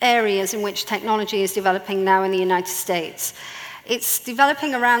areas in which technology is developing now in the United States. It's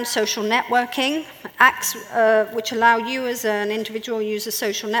developing around social networking, apps which allow you as an individual use a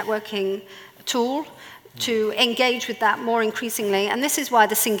social networking tool to engage with that more increasingly. And this is why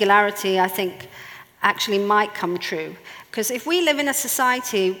the singularity, I think, actually might come true. Because if we live in a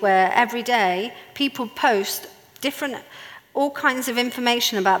society where every day people post all kinds of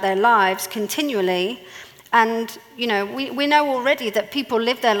information about their lives continually, and we know already that people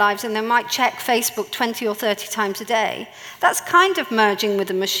live their lives and they might check Facebook 20 or 30 times a day. That's kind of merging with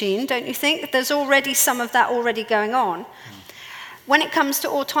the machine, don't you think? There's already some of that already going on. When it comes to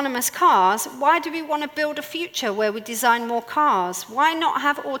autonomous cars, why do we want to build a future where we design more cars? Why not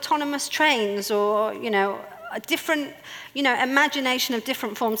have autonomous trains or a different imagination of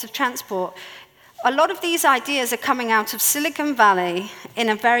different forms of transport? A lot of these ideas are coming out of Silicon Valley in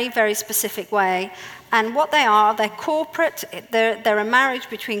a very, very specific way. And what they're corporate, they're a marriage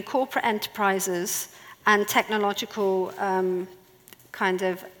between corporate enterprises and technological kind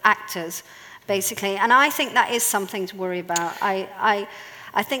of actors, basically. And I think that is something to worry about.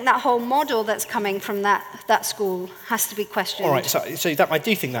 I think that whole model that's coming from that school has to be questioned. All right, so I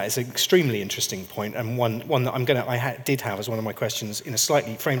do think that is an extremely interesting point, and one that I did have as one of my questions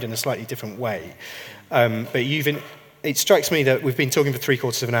framed in a slightly different way. But it strikes me that we've been talking for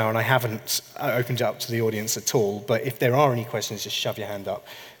 3/4 of an hour and I haven't opened it up to the audience at all, but if there are any questions, just shove your hand up.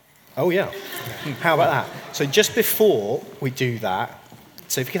 Oh yeah, how about that? So just before we do that,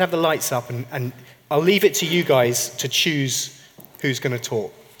 so if you could have the lights up, and I'll leave it to you guys to choose who's going to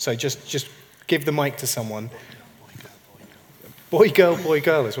talk. So just give the mic to someone. Boy,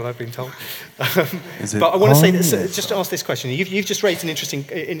 girl is what I've been told. But I want to say this, just to ask this question. You've just raised an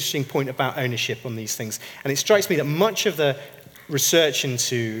interesting point about ownership on these things. And it strikes me that much of the research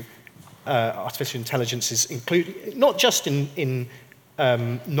into artificial intelligence is included, not just in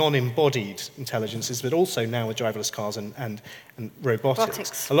non-embodied intelligences, but also now with driverless cars and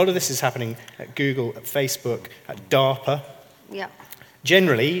robotics. A lot of this is happening at Google, at Facebook, at DARPA. Yeah.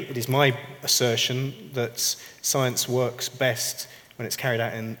 Generally, it is my assertion that science works best when it's carried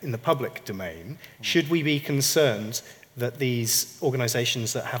out in the public domain. Should we be concerned that these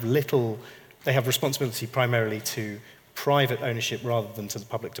organizations that they have responsibility primarily to private ownership rather than to the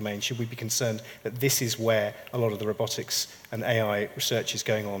public domain, should we be concerned that this is where a lot of the robotics and AI research is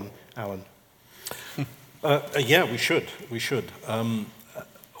going on, Alan? Yeah, we should.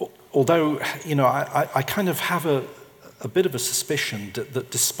 Although, I kind of have a bit of a suspicion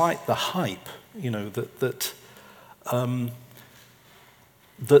that despite the hype,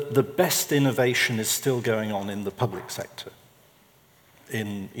 that the best innovation is still going on in the public sector,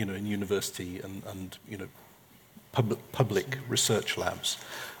 in university and public research labs.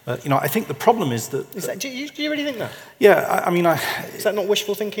 I think the problem is that... Do you really think that? Yeah, Is that not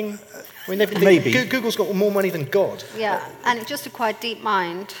wishful thinking? Maybe. Google's got more money than God. Yeah, and it just acquired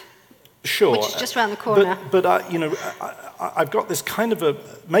DeepMind. Sure. Which is just around the corner. But I've got this kind of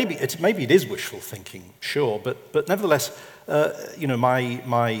maybe it is wishful thinking, sure, but nevertheless,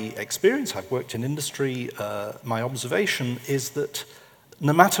 my experience, I've worked in industry, my observation is that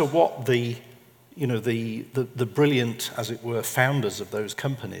no matter what the brilliant, as it were, founders of those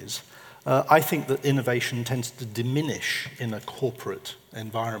companies, I think that innovation tends to diminish in a corporate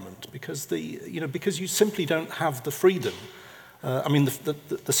environment because because you simply don't have the freedom. I mean,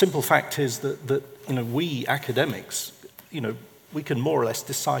 the simple fact is that we academics, we can more or less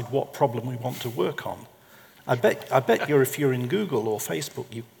decide what problem we want to work on. I bet if you're in Google or Facebook,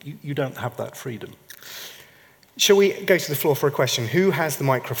 you don't have that freedom. Shall we go to the floor for a question? Who has the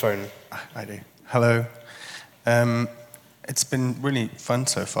microphone? I do. Hello. It's been really fun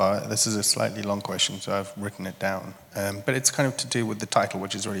so far. This is a slightly long question, so I've written it down. But it's kind of to do with the title,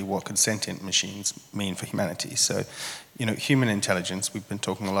 which is really what could sentient machines mean for humanity. So, human intelligence, we've been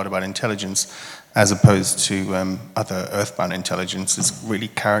talking a lot about intelligence as opposed to other earthbound intelligence, is really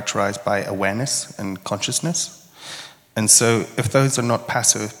characterized by awareness and consciousness. And so if those are not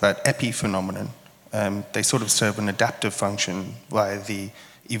passive but epiphenomenon, they sort of serve an adaptive function via the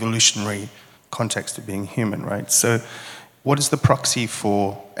evolutionary context of being human, right? So what is the proxy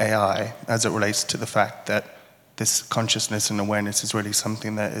for AI as it relates to the fact that this consciousness and awareness is really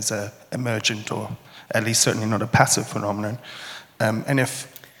something that is emergent, or at least certainly not a passive phenomenon? And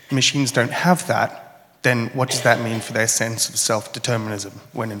if machines don't have that, then what does that mean for their sense of self-determinism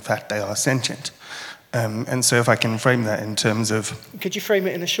when in fact they are sentient? And so if I can frame that in terms of... Could you frame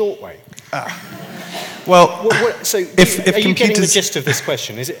it in a short way? Well, so if are you getting the computers... gist of this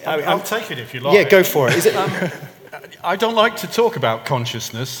question? Is it? I'll take it if you like. Yeah, go for it. Is it? I don't like to talk about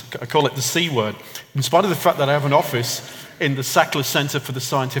consciousness. I call it the C word, in spite of the fact that I have an office in the Sackler Center for the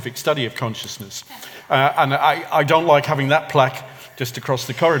Scientific Study of Consciousness. And I don't like having that plaque just across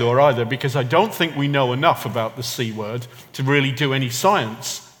the corridor either, because I don't think we know enough about the C word to really do any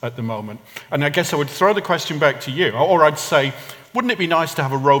science at the moment. And I guess I would throw the question back to you, or I'd say, wouldn't it be nice to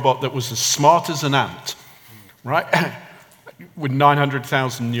have a robot that was as smart as an ant, right? With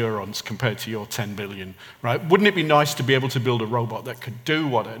 900,000 neurons compared to your 10 billion, right? Wouldn't it be nice to be able to build a robot that could do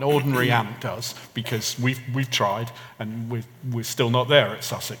what an ordinary ant does? Because we've tried, and we're still not there at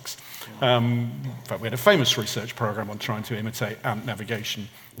Sussex. In fact, we had a famous research program on trying to imitate ant navigation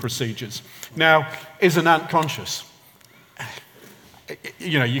procedures. Now, is an ant conscious?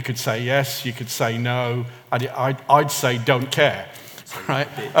 You could say yes, you could say no. I'd say don't care, right?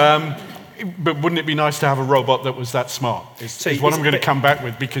 But wouldn't it be nice to have a robot that was that smart? Is what I'm going to come back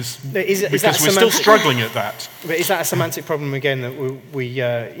with, because we're still struggling at that. But is that a semantic problem again, that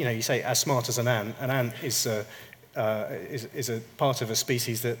you say as smart as an ant? An ant is a part of a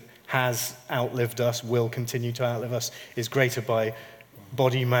species that has outlived us, will continue to outlive us, is greater by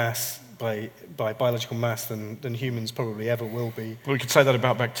body mass, by biological mass than humans probably ever will be. Well, we could say that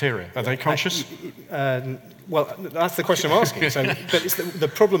about bacteria. Are they conscious? Well, that's the question I'm asking. But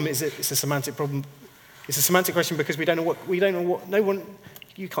the problem is it's a semantic problem. It's a semantic question because we don't know what. No one.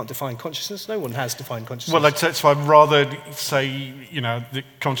 You can't define consciousness. No one has defined consciousness. Well, so I'd rather say, that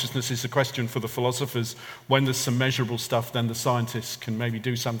consciousness is a question for the philosophers. When there's some measurable stuff, then the scientists can maybe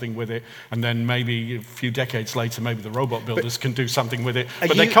do something with it, and then maybe a few decades later, maybe the robot builders can do something with it.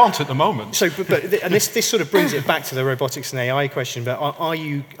 But they can't at the moment. So, and this sort of brings it back to the robotics and AI question. But are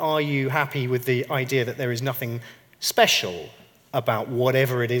you happy with the idea that there is nothing special about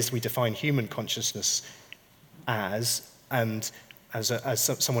whatever it is we define human consciousness as, and as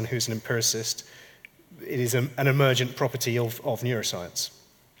someone who's an empiricist, it is an emergent property of neuroscience?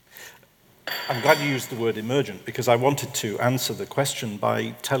 I'm glad you used the word emergent, because I wanted to answer the question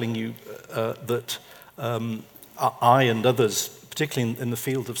by telling you that I and others, particularly in the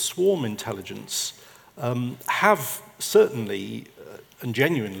field of swarm intelligence, have certainly and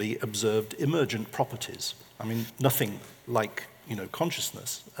genuinely observed emergent properties. I mean, nothing like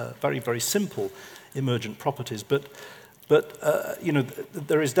consciousness, very, very simple emergent properties, but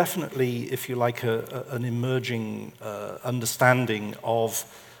there is definitely, if you like, an emerging understanding of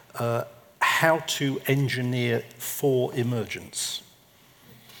how to engineer for emergence.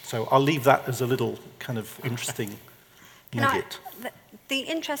 So I'll leave that as a little kind of interesting nugget. The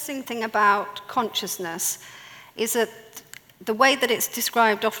interesting thing about consciousness is that the way that it's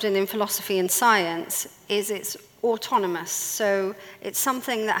described often in philosophy and science is it's autonomous. So it's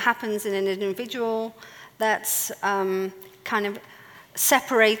something that happens in an individual that's kind of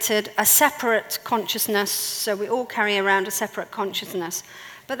separated, a separate consciousness, so we all carry around a separate consciousness.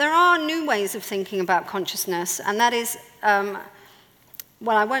 But there are new ways of thinking about consciousness, and that is,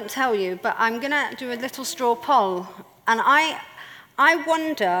 well, I won't tell you, but I'm going to do a little straw poll, and I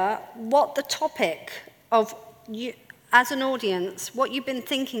wonder what the topic of you, as an audience, what you've been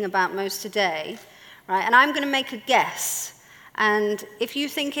thinking about most today, right? And I'm going to make a guess. And if you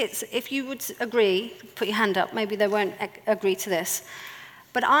would agree, put your hand up, maybe they won't agree to this.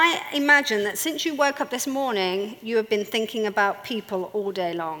 But I imagine that since you woke up this morning, you have been thinking about people all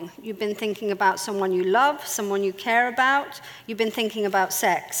day long. You've been thinking about someone you love, someone you care about. You've been thinking about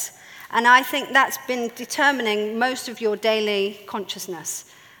sex. And I think that's been determining most of your daily consciousness.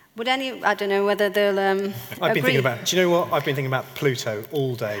 Would any, I don't know whether they'll I've been agree. thinking about, do you know what? I've been thinking about Pluto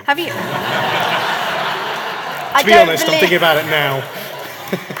all day. Have you? To be honest, I'm thinking about it now.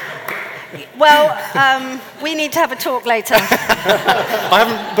 Well, we need to have a talk later. I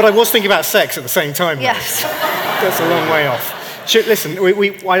haven't, but I was thinking about sex at the same time. though. Yes. That's a long way off. Listen,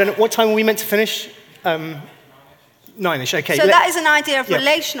 I don't know, what time were we meant to finish? 9ish, okay. So that is an idea of Yeah.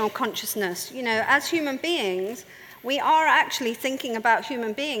 relational consciousness. You know, as human beings, we are actually thinking about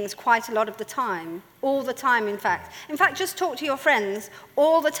human beings quite a lot of the time. All the time, in fact. In fact, just talk to your friends.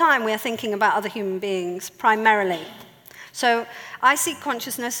 All the time we are thinking about other human beings, primarily. So I see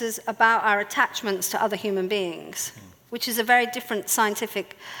consciousness as about our attachments to other human beings, which is a very different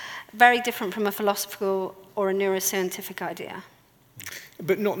scientific, very different from a philosophical or a neuroscientific idea.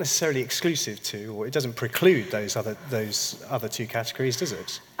 But not necessarily exclusive to, or it doesn't preclude those other two categories, does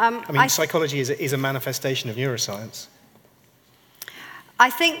it? Psychology is a manifestation of neuroscience. I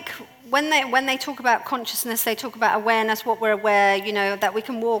think when they talk about consciousness, they talk about awareness, what we're aware, you know, that we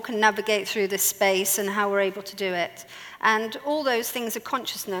can walk and navigate through this space and how we're able to do it. And all those things are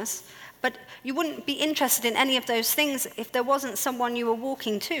consciousness. But you wouldn't be interested in any of those things if there wasn't someone you were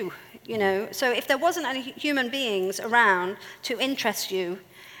walking to, you know. So if there wasn't any human beings around to interest you,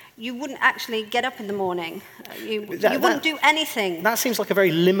 you wouldn't actually get up in the morning. You wouldn't do anything. That seems like a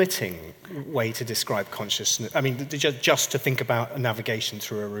very limiting way to describe consciousness. I mean, just to think about a navigation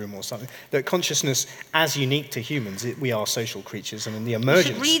through a room or something. That consciousness, as unique to humans, we are social creatures, and in the emergence...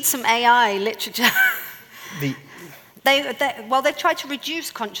 You should read some AI literature. They try to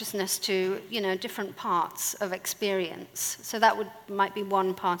reduce consciousness to, you know, different parts of experience. So that might be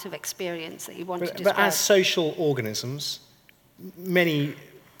one part of experience that you want to describe. But as social organisms, many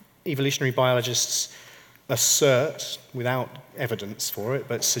evolutionary biologists assert, without evidence for it,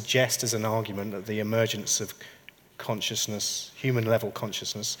 but suggest as an argument that the emergence of consciousness, human-level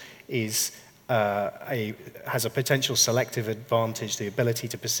consciousness, has a potential selective advantage. The ability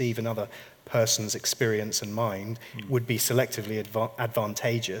to perceive another person's experience and mind would be selectively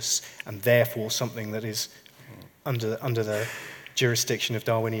advantageous, and therefore something that is under the jurisdiction of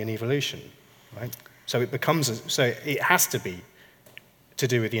Darwinian evolution, right? So it has to be to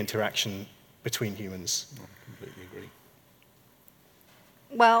do with the interaction between humans. I completely agree.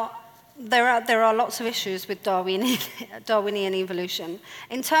 Well, there are lots of issues with Darwinian evolution.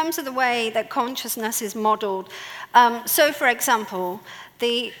 In terms of the way that consciousness is modeled, so for example,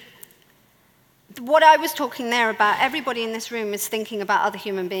 what I was talking there about, everybody in this room is thinking about other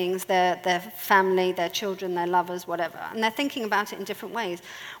human beings, their family, their children, their lovers, whatever, and they're thinking about it in different ways.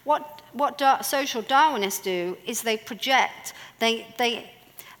 What social Darwinists do is they project, they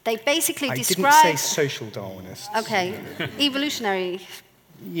basically describe... I didn't say social Darwinists. Okay, evolutionary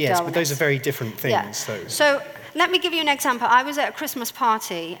Yes, Darwinists. but those are very different things. Yeah. So let me give you an example. I was at a Christmas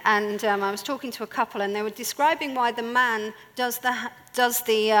party, and I was talking to a couple, and they were describing why the man does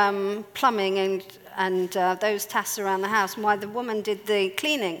the plumbing and those tasks around the house, and why the woman did the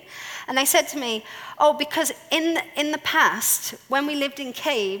cleaning. And they said to me, oh, because in the past, when we lived in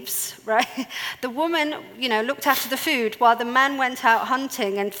caves, right, the woman, you know, looked after the food while the man went out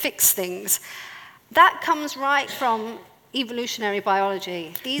hunting and fixed things. That comes right from evolutionary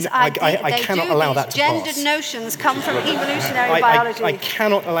biology. These I cannot allow that to gendered pass. Notions come from evolutionary biology. I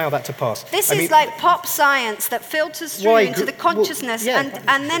cannot allow that to pass. This is like pop science that filters through into the consciousness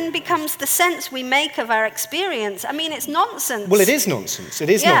and then becomes the sense we make of our experience. I mean, it's nonsense. Well, it is nonsense. It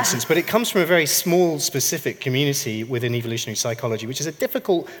is nonsense, but it comes from a very small, specific community within evolutionary psychology, which is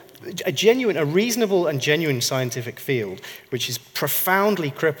a reasonable and genuine scientific field, which is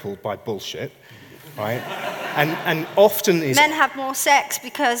profoundly crippled by bullshit. Right, and often men have more sex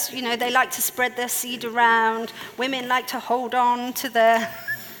because, you know, they like to spread their seed around. Women like to hold on to their.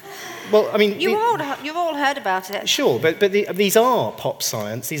 Well, I mean, you've all heard about it. Sure, but these are pop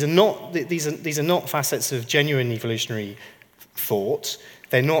science. These are not facets of genuine evolutionary thought.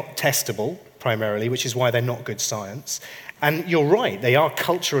 They're not testable primarily, which is why they're not good science. And you're right; they are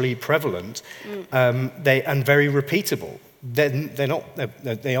culturally prevalent, and very repeatable. They're not.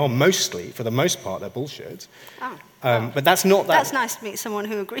 They are mostly, for the most part, they're bullshit. But that's not that. That's nice to meet someone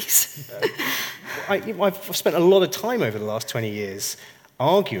who agrees. I've spent a lot of time over the last 20 years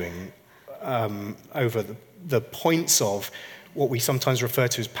arguing over the points of what we sometimes refer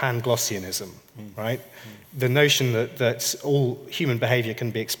to as Panglossianism, right? The notion that all human behavior can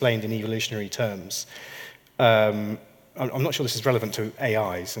be explained in evolutionary terms. I'm not sure this is relevant to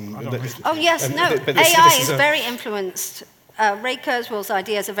AIs. Oh, yes, no. AI is very influenced. Ray Kurzweil's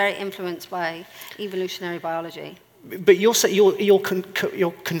ideas are very influenced by evolutionary biology. But you're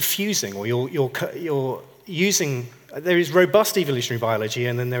confusing, or you're using. There is robust evolutionary biology,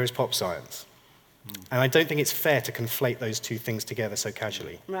 and then there is pop science. And I don't think it's fair to conflate those two things together so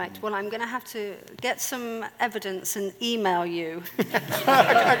casually. Right. Well, I'm going to have to get some evidence and email you.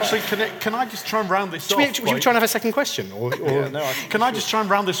 Actually, can I just try and round this off? Should we try and have a second question? Can I just try and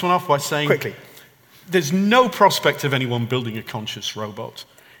round this one off by saying... Quickly. There's no prospect of anyone building a conscious robot.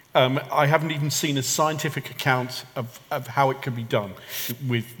 I haven't even seen a scientific account of how it can be done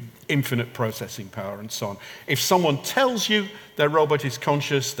with infinite processing power and so on. If someone tells you their robot is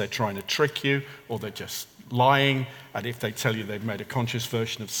conscious, they're trying to trick you, or they're just lying, and if they tell you they've made a conscious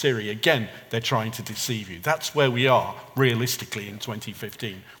version of Siri, again, they're trying to deceive you. That's where we are, realistically, in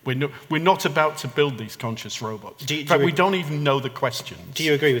 2015. We're not about to build these conscious robots. In fact, we don't even know the questions. Do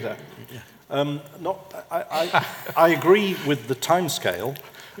you agree with that? I agree with the timescale,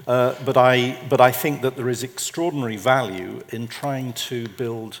 but I think that there is extraordinary value in trying to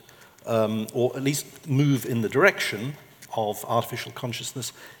build, or at least move in the direction of artificial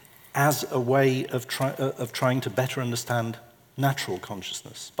consciousness as a way of trying to better understand natural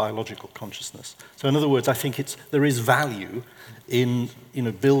consciousness, biological consciousness. So in other words, I think there is value in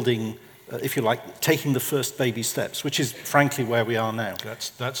building, if you like, taking the first baby steps, which is frankly where we are now.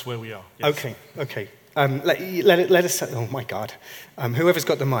 That's where we are. Yes. Okay. Let us. Oh my God! Whoever's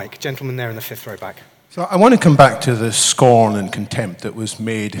got the mic, gentleman there in the fifth row back. So I want to come back to the scorn and contempt that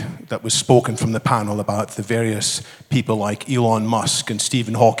was spoken from the panel about the various people like Elon Musk and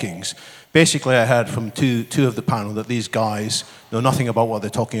Stephen Hawking. Basically, I heard from two of the panel that these guys know nothing about what they're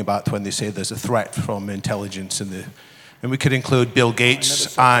talking about when they say there's a threat from intelligence and we could include Bill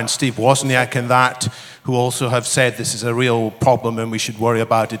Gates and Steve Wozniak in that, who also have said this is a real problem and we should worry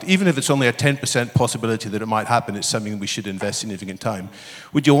about it. Even if it's only a 10% possibility that it might happen, it's something we should invest significant time.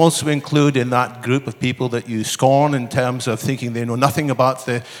 Would you also include in that group of people that you scorn in terms of thinking they know nothing about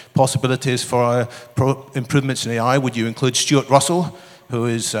the possibilities for improvements in AI? Would you include Stuart Russell, who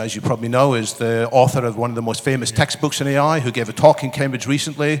is, as you probably know, is the author of one of the most famous textbooks in AI, who gave a talk in Cambridge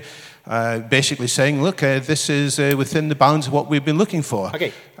recently, basically saying, look, this is within the bounds of what we've been looking for.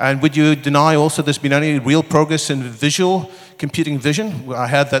 Okay. And would you deny also there's been any real progress in computing vision? I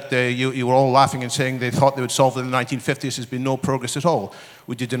heard that you were all laughing and saying they thought they would solve it in the 1950s. There's been no progress at all.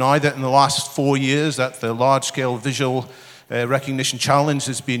 Would you deny that in the last 4 years that the large-scale visual recognition challenge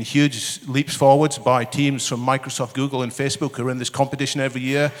has been huge leaps forwards by teams from Microsoft, Google, and Facebook who are in this competition every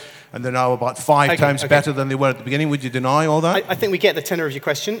year, and they're now about five times better than they were at the beginning? Would you deny all that? I think we get the tenor of your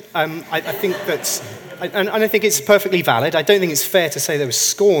question. I think that's, and I think it's perfectly valid. I don't think it's fair to say there was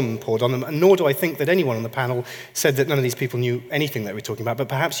scorn poured on them, and nor do I think that anyone on the panel said that none of these people knew anything that we're talking about. But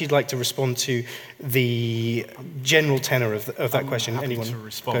perhaps you'd like to respond to the general tenor of that question. Happy Anyone to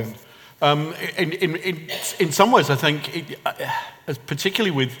respond. In some ways, I think, particularly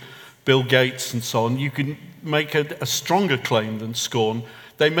with Bill Gates and so on, you can make a stronger claim than scorn.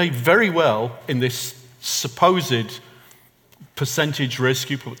 They may very well, in this supposed percentage risk,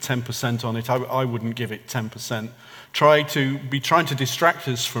 you put 10% on it, I wouldn't give it 10%, trying to distract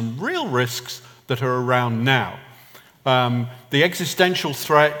us from real risks that are around now. The existential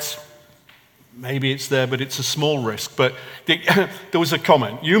threat, maybe it's there, but it's a small risk. But there was a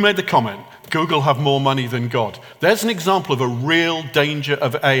comment. You made the comment, Google have more money than God. There's an example of a real danger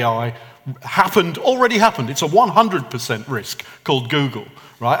of AI. Already happened. It's a 100% risk called Google,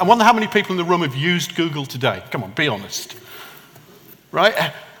 right? I wonder how many people in the room have used Google today. Come on, be honest. Right?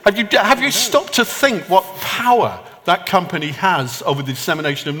 Have you stopped to think what power that company has over the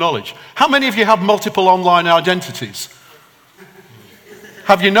dissemination of knowledge? How many of you have multiple online identities?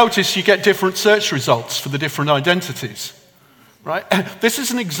 Have you noticed you get different search results for the different identities? Right? This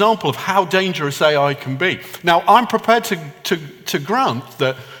is an example of how dangerous AI can be. Now, I'm prepared to grant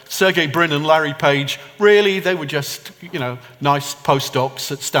that Sergey Brin and Larry Page, really, they were just, nice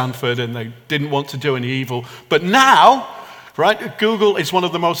postdocs at Stanford and they didn't want to do any evil. But now, right, Google is one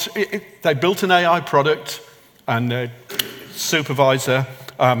of the most, they built an AI product and their supervisor,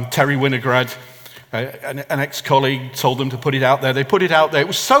 Terry Winograd, an ex-colleague told them to put it out there. They put it out there. It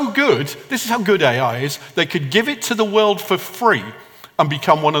was so good. This is how good AI is. They could give it to the world for free and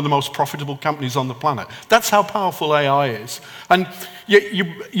become one of the most profitable companies on the planet. That's how powerful AI is. And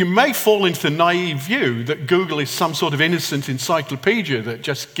you may fall into the naive view that Google is some sort of innocent encyclopedia that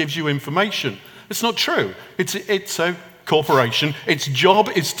just gives you information. It's not true. It's a corporation. Its job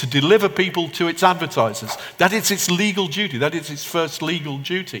is to deliver people to its advertisers. That is its legal duty. That is its first legal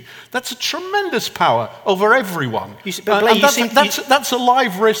duty. That's a tremendous power over everyone. That's a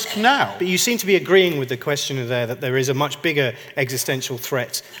live risk now. But you seem to be agreeing with the questioner there that there is a much bigger existential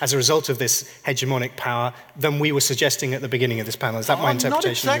threat as a result of this hegemonic power than we were suggesting at the beginning of this panel. Is that my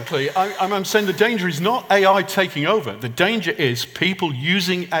interpretation? Not exactly. I'm saying the danger is not AI taking over. The danger is people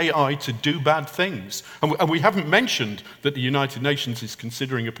using AI to do bad things. And we haven't mentioned that the United Nations is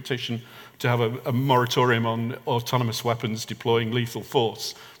considering a petition to have a moratorium on autonomous weapons deploying lethal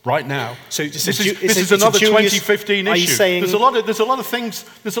force right now. So this is another 2015 issue. Are you saying there's a lot of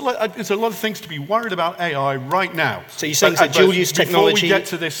things to be worried about AI right now. So you're saying it's a dual-use technology before we get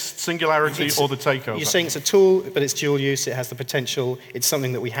to this singularity or the takeover. You're saying it's a tool, but it's dual use. It has the potential. It's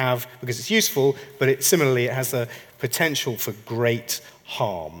something that we have because it's useful, but similarly it has the potential for great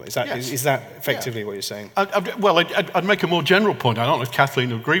harm. Is that effectively what you're saying? I'd make a more general point. I don't know if Kathleen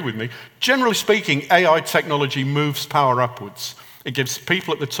will agree with me. Generally speaking, AI technology moves power upwards. It gives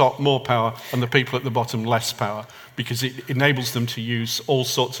people at the top more power and the people at the bottom less power because it enables them to use all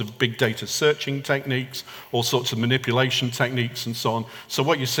sorts of big data searching techniques, all sorts of manipulation techniques and so on. So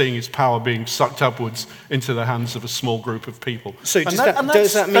what you're seeing is power being sucked upwards into the hands of a small group of people. So does that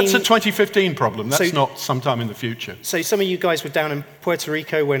mean... That's a 2015 problem. That's not sometime in the future. So some of you guys were down in Puerto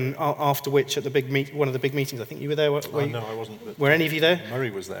Rico after which at one of the big meetings, I think you were there. No, I wasn't. Were any of you there?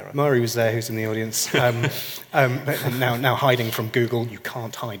 Murray was there. Murray was there, who's in the audience. And now hiding from Google. You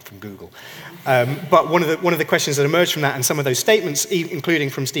can't hide from Google. But one of the questions that emerged from that, and some of those statements, including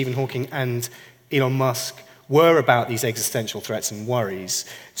from Stephen Hawking and Elon Musk, were about these existential threats and worries.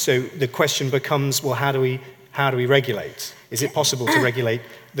 So the question becomes, well, how do we regulate? Is it possible to regulate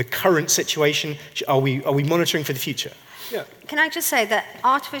the current situation? Are we monitoring for the future? Yeah. Can I just say that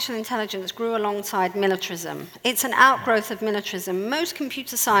artificial intelligence grew alongside militarism. It's an outgrowth of militarism. Most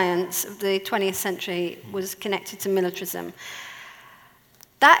computer science of the 20th century was connected to militarism.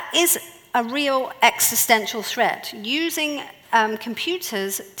 That is a real existential threat. Using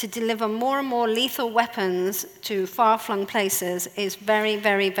computers to deliver more and more lethal weapons to far-flung places is very,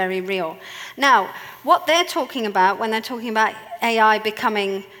 very, very real. Now, what they're talking about when they're talking about AI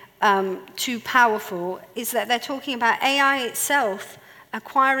becoming too powerful is that they're talking about AI itself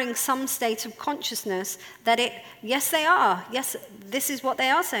acquiring some state of consciousness that yes, they are. Yes, this is what they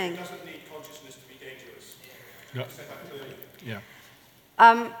are saying. It doesn't need consciousness to be dangerous.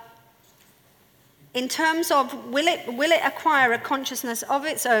 Yeah. In terms of will it acquire a consciousness of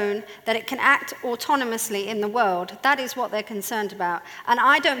its own that it can act autonomously in the world, that is what they're concerned about. And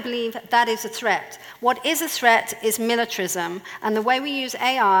I don't believe that is a threat. What is a threat is militarism and the way we use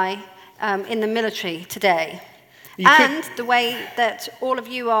AI in the military today. The way that all of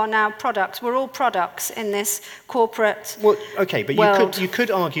you are now products. We're all products in this corporate world. But you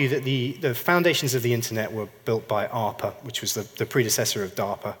could argue that the foundations of the internet were built by ARPA, which was the predecessor of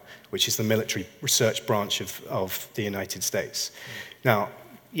DARPA, which is the military research branch of the United States. Now,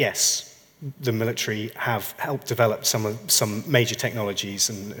 yes, the military have helped develop some major technologies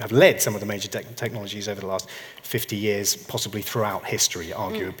and have led some of the major technologies over the last 50 years, possibly throughout history,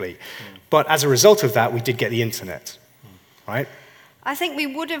 arguably. But as a result of that, we did get the internet, right? I think we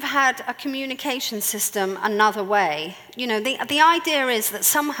would have had a communication system another way. You know, the idea is that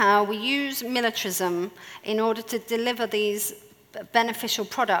somehow we use militarism in order to deliver these beneficial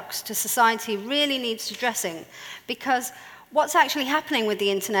products to society really needs addressing, because what's actually happening with the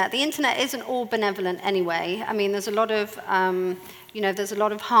internet isn't all benevolent anyway. I mean, there's a lot of there's a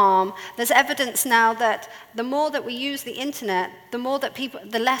lot of harm. There's evidence now that the more that we use the internet, the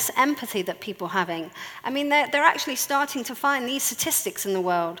less empathy that people are having. I mean, they're actually starting to find these statistics in the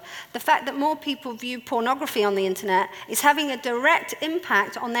world. The fact that more people view pornography on the internet is having a direct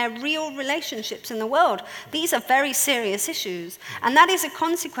impact on their real relationships in the world. These are very serious issues. And that is a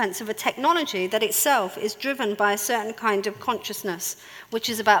consequence of a technology that itself is driven by a certain kind of consciousness, which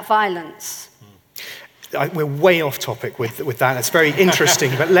is about violence. We're way off topic with that. It's very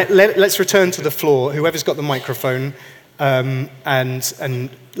interesting, but let's return to the floor. Whoever's got the microphone, and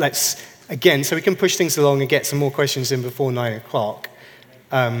let's, again, so we can push things along and get some more questions in before 9 o'clock.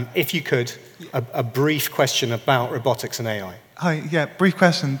 If you could, a brief question about robotics and AI. Hi, yeah, brief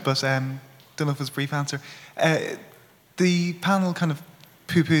question, but don't know if it's a brief answer. The panel kind of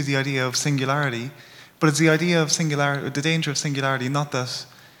poo-pooed the idea of singularity, but it's the idea of singularity, the danger of singularity, not that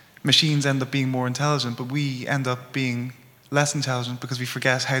machines end up being more intelligent, but we end up being less intelligent because we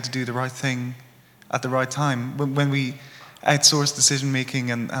forget how to do the right thing at the right time. When we outsource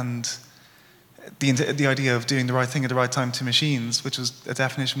decision-making and the idea of doing the right thing at the right time to machines, which was a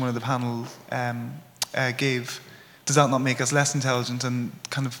definition one of the panel gave, does that not make us less intelligent and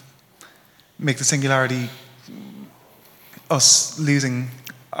kind of make the singularity us losing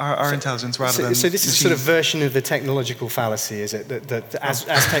our intelligence rather than So this is sort of version of the technological fallacy, is it? That as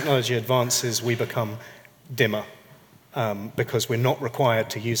technology advances, we become dimmer because we're not required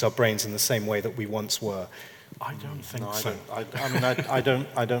to use our brains in the same way that we once were. I don't think so.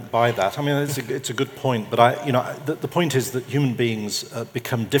 I don't buy that. I mean, it's a good point, but the point is that human beings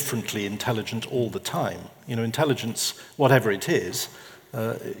become differently intelligent all the time. Intelligence, whatever it is,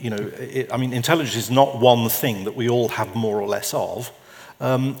 intelligence is not one thing that we all have more or less of,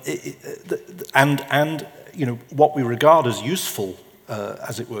 and what we regard as useful,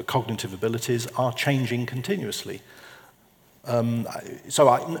 as it were, cognitive abilities are changing continuously.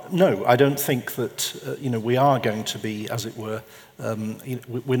 No, I don't think that we are going to be, as it were,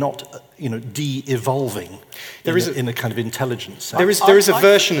 we're not de-evolving in a kind of intelligent sense. There is a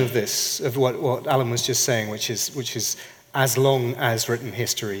version of this, of what Alan was just saying, which is as long as written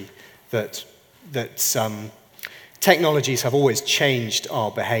history, that technologies have always changed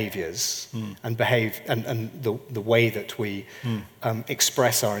our behaviors and the way that we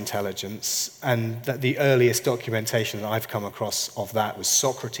express our intelligence, and that the earliest documentation that I've come across of that was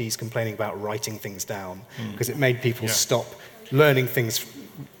Socrates complaining about writing things down because it made people stop learning things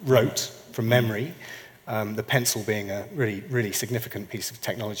rote from memory. The pencil being a really, really significant piece of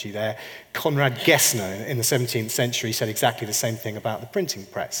technology there. Conrad Gessner in the 17th century said exactly the same thing about the printing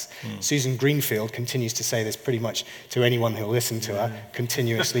press. Susan Greenfield continues to say this pretty much to anyone who'll listen to her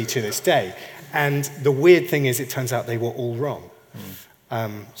continuously to this day. And the weird thing is, it turns out they were all wrong.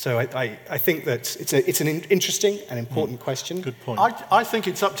 So I think that it's an interesting and important question. Good point. I think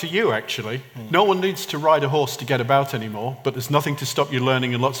it's up to you, actually. No one needs to ride a horse to get about anymore, but there's nothing to stop you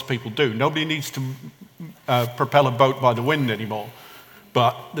learning, and lots of people do. Nobody needs to propel a boat by the wind anymore,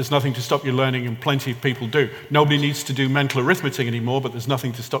 but there's nothing to stop you learning, and plenty of people do. Nobody needs to do mental arithmetic anymore, but there's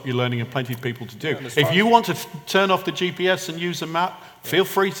nothing to stop you learning, and plenty of people to do. If you want to turn off the GPS and use a map, feel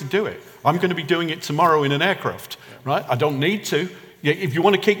free to do it. I'm going to be doing it tomorrow in an aircraft, right? I don't need to. If you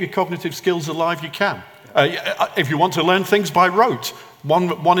want to keep your cognitive skills alive, you can. If you want to learn things by rote,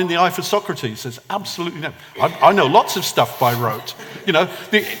 one in the eye for Socrates says, absolutely no. I know lots of stuff by rote.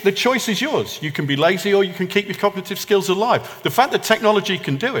 The choice is yours. You can be lazy or you can keep your cognitive skills alive. The fact that technology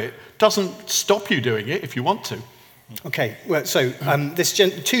can do it doesn't stop you doing it if you want to. Okay, well, so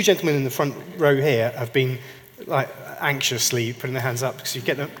two gentlemen in the front row here have been anxiously putting their hands up because you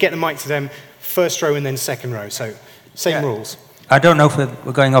get the mic to them, first row and then second row. So same rules. I don't know if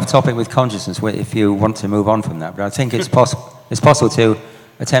we're going off topic with consciousness, if you want to move on from that, but I think it's possible to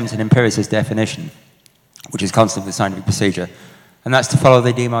attempt an empiricist definition, which is constant with scientific procedure, and that's to follow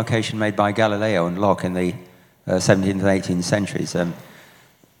the demarcation made by Galileo and Locke in the 17th and 18th centuries.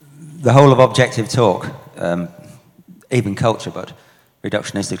 The whole of objective talk, even culture, but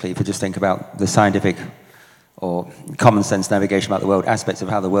reductionistically, if you just think about the scientific or common sense navigation about the world, aspects of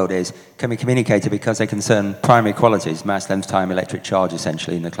how the world is, can be communicated because they concern primary qualities, mass, length, time, electric charge,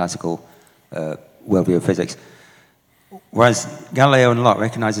 essentially, in the classical worldview of physics. Whereas Galileo and Locke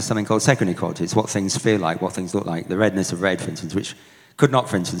recognizes something called secondary qualities, what things feel like, what things look like, the redness of red, for instance, which could not,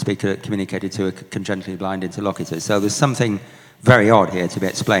 for instance, be communicated to a congenitally blind interlocutor. So there's something very odd here to be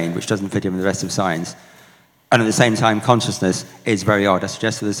explained, which doesn't fit in with the rest of science. And at the same time, consciousness is very odd. I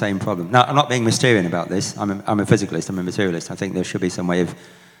suggest the same problem. Now, I'm not being Mysterian about this. I'm a physicalist. I'm a materialist. I think there should be some way of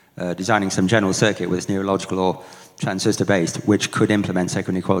designing some general circuit, whether it's neurological or transistor-based, which could implement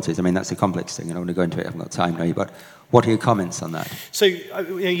secondary qualities. I mean, that's a complex thing. I don't want to go into it. I haven't got time now. But what are your comments on that? So,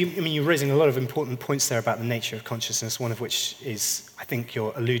 you're raising a lot of important points there about the nature of consciousness, one of which is, I think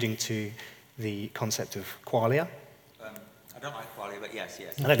you're alluding to the concept of qualia. I don't like qualia, but yes. I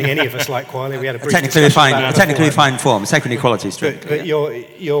don't think any of us like qualia. We had a brief technically refined form, secondary qualities. But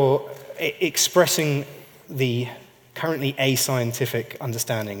you're expressing the currently ascientific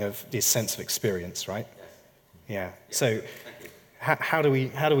understanding of this sense of experience, right? Yes. Yeah. So, how do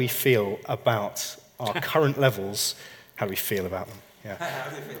we feel about our current levels? How do we feel about them? Yeah.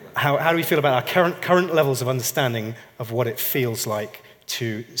 How do we feel about our current levels of understanding of what it feels like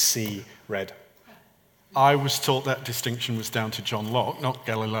to see red? I was taught that distinction was down to John Locke, not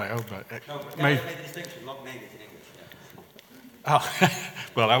Galileo, but Galileo made the distinction. Locke made it in English. Yeah.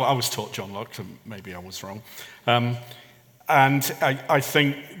 Well, I was taught John Locke, so maybe I was wrong. And I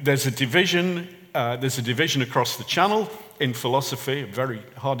think there's a division. There's a division across the channel in philosophy, a very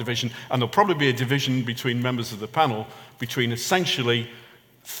hard division, and there'll probably be a division between members of the panel between essentially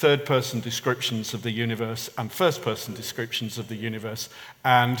third-person descriptions of the universe and first-person descriptions of the universe.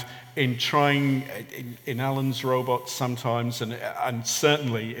 And in Alan's robots sometimes, and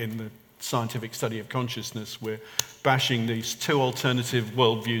certainly in the scientific study of consciousness, we're bashing these two alternative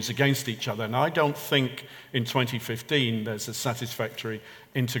worldviews against each other. And I don't think in 2015 there's a satisfactory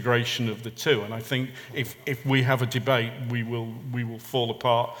integration of the two. And I think if we have a debate, we will fall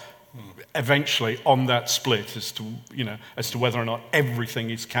apart eventually on that split as to whether or not everything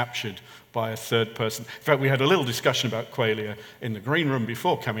is captured by a third person. In fact, we had a little discussion about qualia in the green room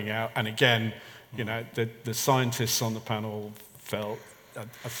before coming out, and again, the scientists on the panel felt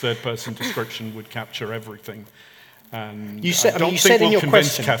a third-person description would capture everything. And you said, I don't you think said in we'll your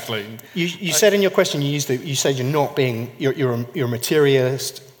convince question, Kathleen. You said in your question, you said you're not being, you're a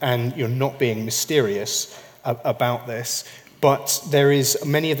materialist and you're not being mysterious about this. But there is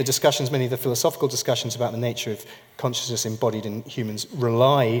many of the philosophical discussions about the nature of consciousness embodied in humans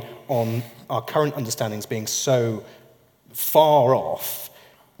rely on our current understandings being so far off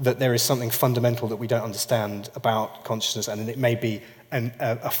that there is something fundamental that we don't understand about consciousness, and it may be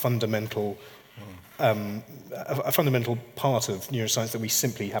a fundamental part of neuroscience that we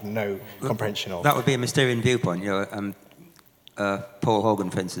simply have no comprehension of. That would be a Mysterian viewpoint. Paul Hogan,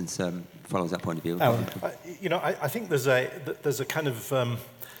 for instance, follows that point of view. I think there's a kind of,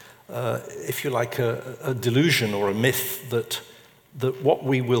 if you like, a delusion or a myth that what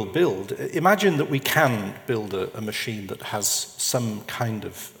we will build. Imagine that we can build a machine that has some kind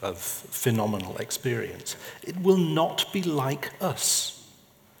of phenomenal experience. It will not be like us.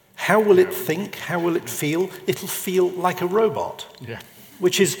 How will it think? How will it feel? It'll feel like a robot. Yeah.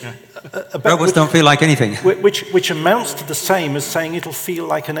 Which is robots don't feel like anything. Which amounts to the same as saying it'll feel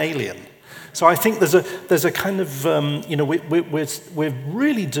like an alien. So I think there's a kind of we're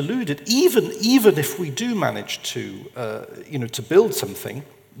really deluded. Even if we do manage to to build something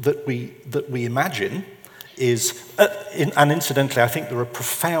that we imagine is and incidentally I think there are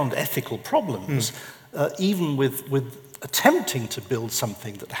profound ethical problems even with attempting to build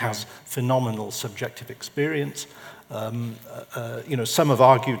something that has phenomenal subjective experience. Some have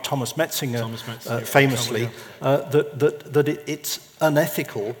argued, Thomas Metzinger famously, that it's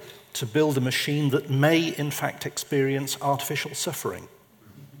unethical to build a machine that may, in fact, experience artificial suffering.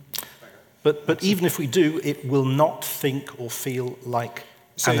 But even if we do, it will not think or feel like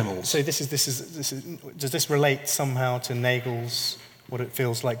animals. So this is. Does this relate somehow to Nagel's what it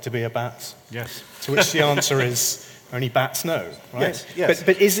feels like to be a bat? Yes. To which the answer is only bats know, right? Yes.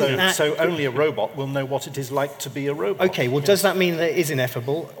 But isn't that... So only a robot will know what it is like to be a robot. Okay, well, does that mean that it is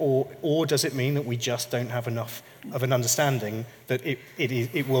ineffable, or does it mean that we just don't have enough of an understanding that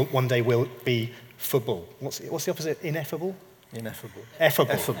it will one day will be fable? What's the opposite? Ineffable? Ineffable.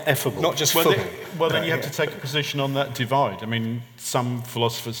 Effable. Not just fable. Then you have to take a position on that divide. I mean, some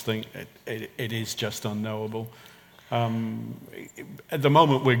philosophers think it is just unknowable. At the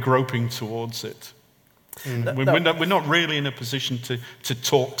moment, we're groping towards it. We're not really in a position to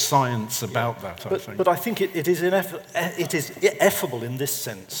talk science about that, I think. But I think it is effable in this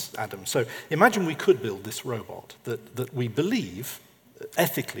sense, Adam. So imagine we could build this robot that we believe,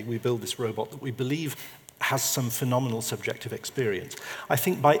 ethically we build this robot that we believe has some phenomenal subjective experience. I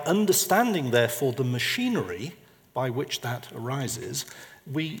think by understanding, therefore, the machinery by which that arises,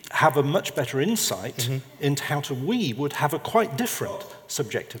 we have a much better insight into how we would have a quite different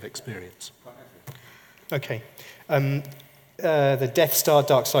subjective experience. Okay. The Death Star,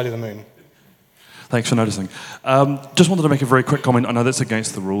 Dark Side of the Moon. Thanks for noticing. Just wanted to make a very quick comment. I know that's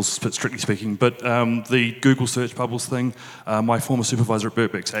against the rules, strictly speaking, but the Google search bubbles thing, my former supervisor at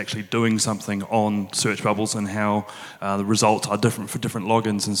Birkbeck's actually doing something on search bubbles and how the results are different for different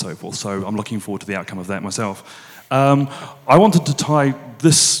logins and so forth. So I'm looking forward to the outcome of that myself. I wanted to tie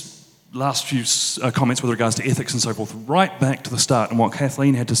this last few comments with regards to ethics and so forth right back to the start and what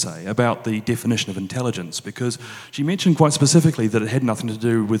Kathleen had to say about the definition of intelligence, because she mentioned quite specifically that it had nothing to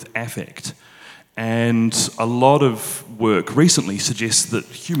do with affect. And a lot of work recently suggests that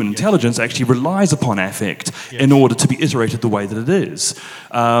human intelligence actually relies upon affect in order to be iterated the way that it is.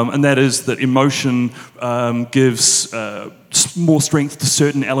 And that is that emotion gives more strength to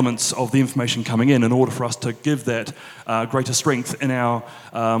certain elements of the information coming in order for us to give that greater strength in our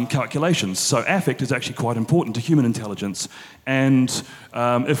calculations. So affect is actually quite important to human intelligence. And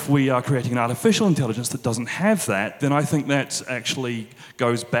if we are creating an artificial intelligence that doesn't have that, then I think that actually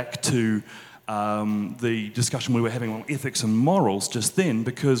goes back to the discussion we were having on ethics and morals just then,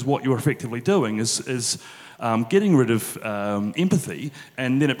 because what you're effectively doing is getting rid of empathy,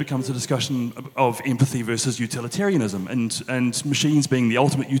 and then it becomes a discussion of empathy versus utilitarianism, and machines being the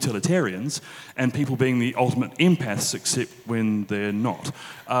ultimate utilitarians and people being the ultimate empaths, except when they're not.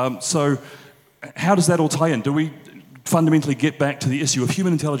 So how does that all tie in? Do we fundamentally get back to the issue of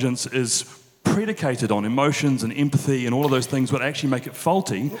human intelligence is predicated on emotions and empathy and all of those things would actually make it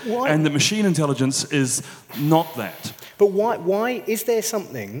faulty, Why? and that machine intelligence is not that. But why is there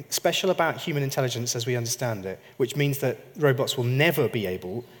something special about human intelligence as we understand it, which means that robots will never be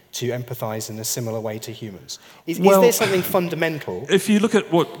able to empathize in a similar way to humans? Is there something fundamental? If you look at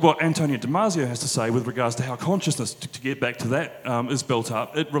what Antonio Damasio has to say with regards to how consciousness, to get back to that, is built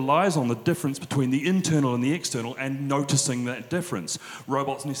up, it relies on the difference between the internal and the external and noticing that difference.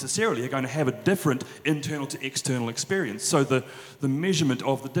 Robots necessarily are going to have a different internal to external experience. So the measurement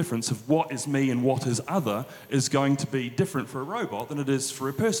of the difference of what is me and what is other is going to be different for a robot than it is for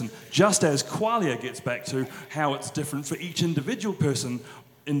a person. Just as qualia gets back to how it's different for each individual person,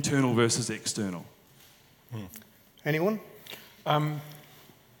 internal versus external. Anyone? I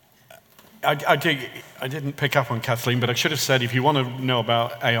didn't pick up on Kathleen, but I should have said if you want to know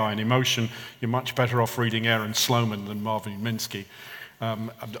about AI and emotion, you're much better off reading Aaron Sloman than Marvin Minsky.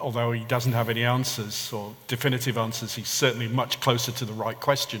 Although he doesn't have any answers or definitive answers, he's certainly much closer to the right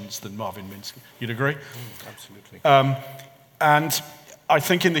questions than Marvin Minsky. You'd agree? Absolutely. And I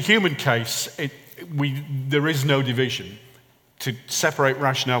think in the human case, there is no division. To separate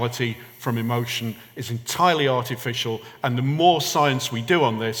rationality from emotion is entirely artificial, and the more science we do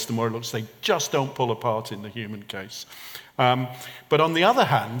on this, the more it looks they just don't pull apart in the human case. But on the other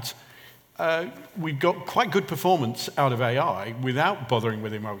hand, we've got quite good performance out of AI without bothering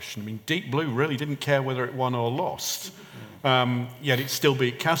with emotion. I mean, Deep Blue really didn't care whether it won or lost, yet it still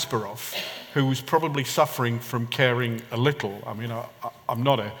beat Kasparov, who was probably suffering from caring a little. I mean, I'm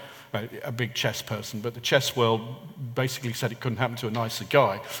not a big chess person, but the chess world basically said it couldn't happen to a nicer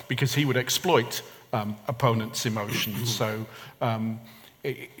guy because he would exploit opponents' emotions. So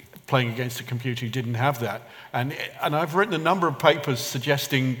playing against a computer who didn't have that. And I've written a number of papers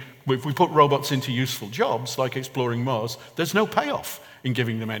suggesting if we put robots into useful jobs, like exploring Mars, there's no payoff in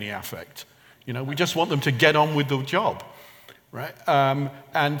giving them any affect. You know, we just want them to get on with the job, right?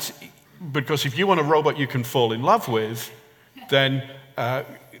 And because if you want a robot you can fall in love with, then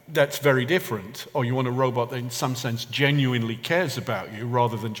that's very different. Or you want a robot that in some sense genuinely cares about you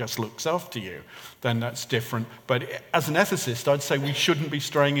rather than just looks after you, then that's different. But as an ethicist, I'd say we shouldn't be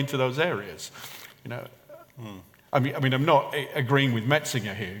straying into those areas. You know, I mean, I'm not agreeing with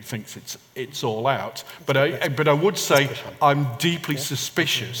Metzinger here, who thinks it's all out. But I would say I'm deeply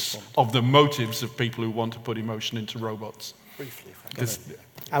suspicious of the motives of people who want to put emotion into robots. Briefly,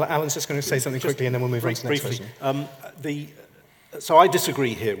 Alan's just going to say something quickly, and then we'll move on to the next question. So I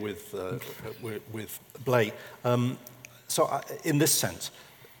disagree here with Blay. In this sense,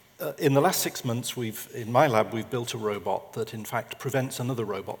 in the last 6 months, in my lab, we've built a robot that, in fact, prevents another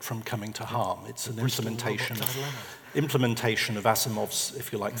robot from coming to harm. It's an implementation of Asimov's,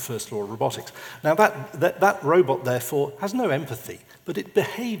 if you like, first law of robotics. Now, that robot, therefore, has no empathy, but it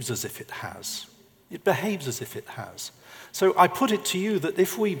behaves as if it has. It behaves as if it has. So I put it to you that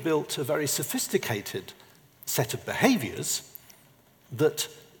if we built a very sophisticated set of behaviors that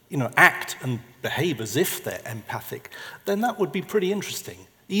act and behave as if they're empathic, then that would be pretty interesting,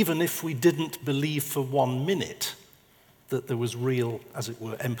 even if we didn't believe for 1 minute that there was real, as it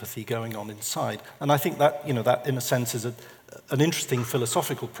were, empathy going on inside. And I think that, that in a sense is an interesting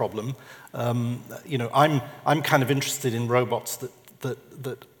philosophical problem. I'm kind of interested in robots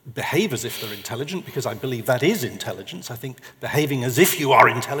that behave as if they're intelligent, because I believe that is intelligence. I think behaving as if you are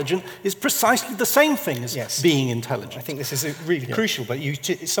intelligent is precisely the same thing as being intelligent. I think this is really crucial, but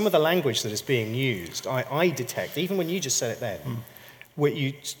some of the language that is being used, I detect, even when you just said it then, where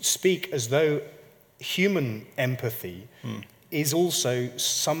you speak as though human empathy is also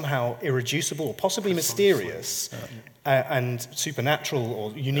somehow irreducible or possibly mysterious and supernatural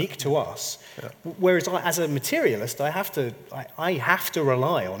or unique to us. Whereas as a materialist, I have to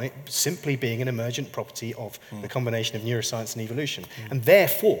rely on it simply being an emergent property of the combination of neuroscience and evolution. And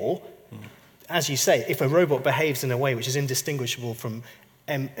therefore, as you say, if a robot behaves in a way which is indistinguishable from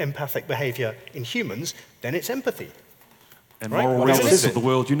empathic behavior in humans, then it's empathy. And moral realists of the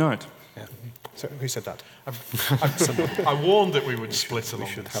world unite. Yeah. So who said that? I warned that we would split along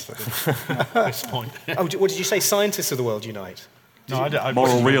this point. Oh, what did you say? Scientists of the world unite? No, I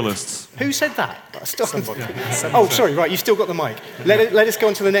moral realists. Who said that? Oh, sorry, right, you've still got the mic. Let us go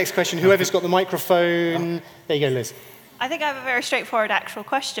on to the next question. Whoever's got the microphone. There you go, Liz. I think I have a very straightforward actual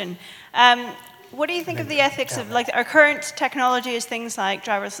question. What do you think of the ethics of, our current technology is things like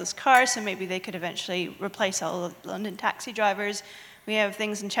driverless cars, so maybe they could eventually replace all of London taxi drivers. We have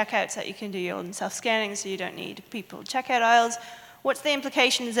things in checkouts that you can do your own self-scanning, so you don't need people checkout aisles. What's the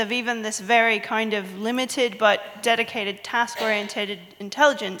implications of even this very kind of limited but dedicated task-oriented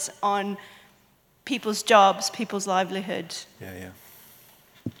intelligence on people's jobs, people's livelihood?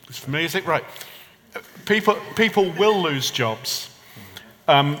 It's for me, is it? Right. People will lose jobs.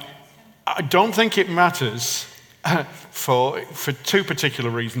 I don't think it matters for two particular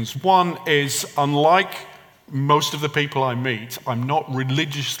reasons. One is, unlike most of the people I meet, I'm not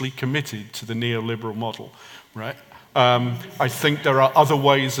religiously committed to the neoliberal model, right? I think there are other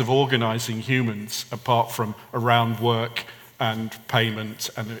ways of organizing humans apart from around work and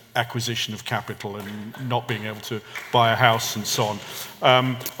payment and acquisition of capital and not being able to buy a house and so on.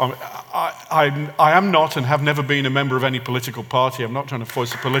 I am not and have never been a member of any political party. I'm not trying to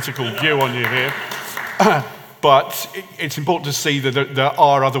force a political view on you here. But it's important to see that there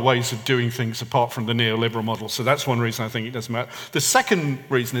are other ways of doing things apart from the neoliberal model. So that's one reason I think it doesn't matter. The second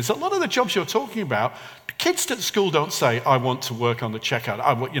reason is a lot of the jobs you're talking about, kids at school don't say, I want to work on the checkout.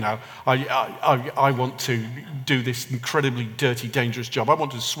 I want to do this incredibly dirty, dangerous job. I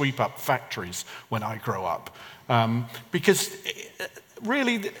want to sweep up factories when I grow up. Because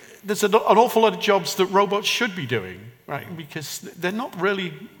really, there's an awful lot of jobs that robots should be doing, right? Because they're not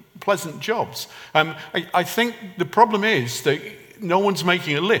really pleasant jobs. I think the problem is that no one's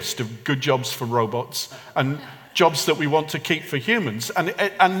making a list of good jobs for robots and jobs that we want to keep for humans. And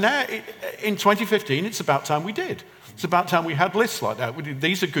now, in 2015, it's about time we did. It's about time we had lists like that.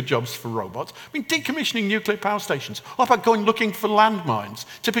 These are good jobs for robots. I mean, decommissioning nuclear power stations. What about going looking for landmines?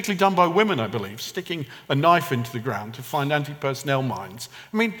 Typically done by women, I believe, sticking a knife into the ground to find anti-personnel mines.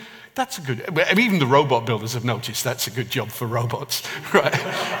 I mean, that's a good... I mean, even the robot builders have noticed that's a good job for robots, right?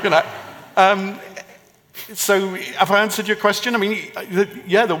 So have I answered your question? I mean,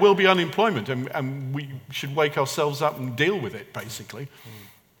 yeah, there will be unemployment, and we should wake ourselves up and deal with it, basically.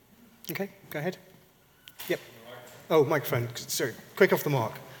 Okay, go ahead. Yep. Oh, microphone. Sorry, quick off the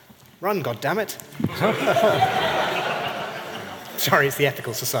mark. Run, goddammit. Sorry, it's the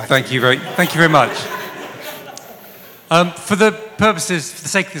Ethical Society. Thank you very much. For the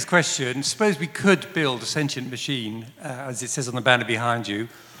sake of this question, suppose we could build a sentient machine, as it says on the banner behind you.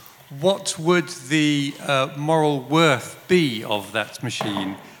 What would the moral worth be of that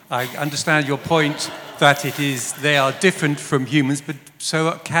machine? I understand your point that they are different from humans, but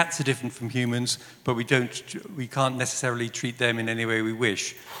so cats are different from humans, but we can't necessarily treat them in any way we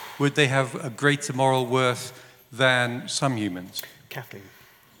wish. Would they have a greater moral worth than some humans? Kathleen,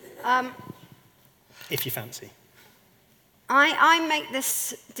 if you fancy. I make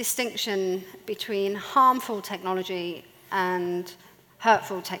this distinction between harmful technology and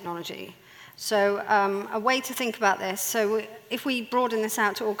hurtful technology. So a way to think about this, so if we broaden this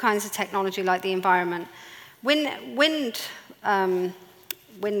out to all kinds of technology like the environment, wind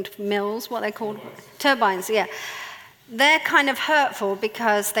mills, what they're called, turbines, yeah. They're kind of hurtful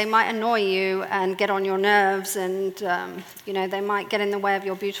because they might annoy you and get on your nerves and they might get in the way of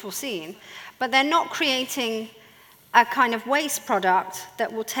your beautiful scene. But they're not creating a kind of waste product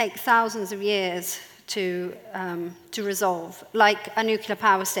that will take thousands of years to resolve, like a nuclear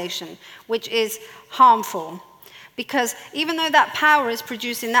power station, which is harmful. Because even though that power is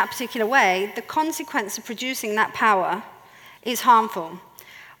produced in that particular way, the consequence of producing that power is harmful.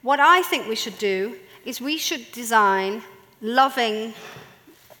 What I think we should do is we should design loving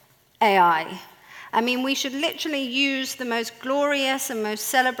AI. I mean, we should literally use the most glorious and most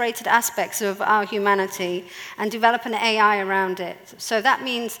celebrated aspects of our humanity and develop an AI around it. So that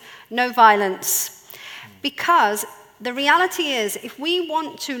means no violence. Because the reality is, if we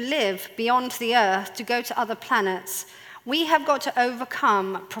want to live beyond the Earth, to go to other planets, we have got to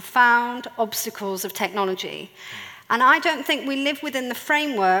overcome profound obstacles of technology. And I don't think we live within the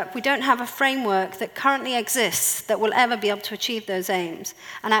framework, we don't have a framework that currently exists that will ever be able to achieve those aims.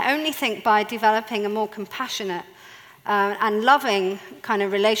 And I only think by developing a more compassionate and loving kind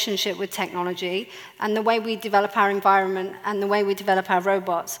of relationship with technology and the way we develop our environment and the way we develop our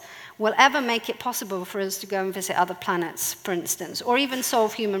robots will ever make it possible for us to go and visit other planets, for instance, or even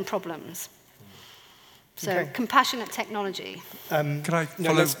solve human problems. So, okay. Compassionate technology. Can I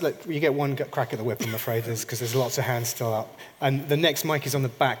follow? You get one crack at the whip, I'm afraid, because there's lots of hands still up. And the next mic is on the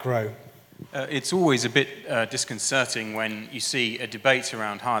back row. It's always a bit disconcerting when you see a debate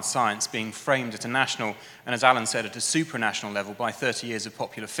around hard science being framed at a national, and as Alan said, at a supranational level by 30 years of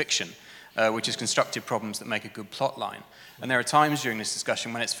popular fiction, which has constructed problems that make a good plot line. And there are times during this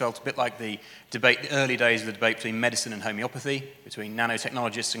discussion when it's felt a bit like the early days of the debate between medicine and homeopathy, between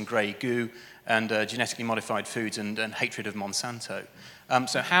nanotechnologists and grey goo, and genetically modified foods and hatred of Monsanto.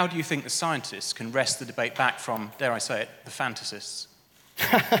 So how do you think the scientists can wrest the debate back from, dare I say it, the fantasists?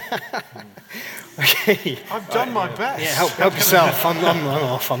 Okay. I've done my best. Yeah, help yourself. I'm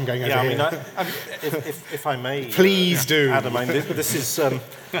off. I'm going over here. If I may, please do. Adam, this is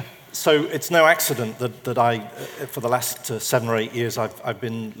So it's no accident that I, for the last 7 or 8 years, I've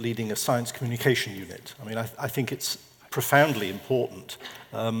been leading a science communication unit. I mean, I think it's profoundly important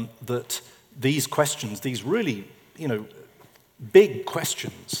that these questions, these really, big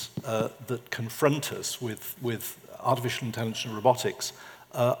questions that confront us with artificial intelligence and robotics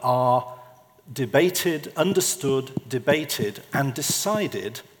are debated, understood, debated, and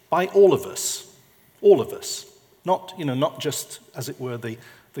decided by all of us. All of us. Not just, as it were, the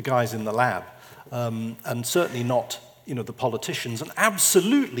guys in the lab, and certainly not, the politicians, and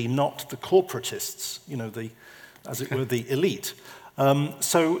absolutely not the corporatists, as it were, the elite.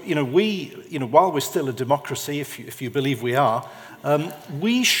 So, while we're still a democracy, if you believe we are,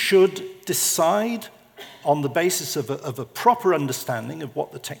 we should decide on the basis of a proper understanding of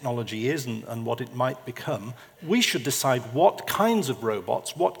what the technology is and what it might become. We should decide what kinds of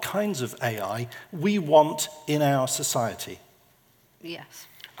robots, what kinds of AI we want in our society. Yes.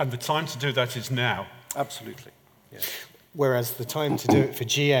 And the time to do that is now. Absolutely. Yes. Whereas the time to do it for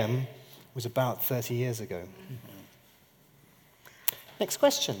GM was about 30 years ago. Mm-hmm. Next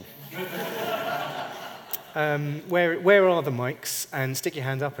question. Where are the mics? And stick your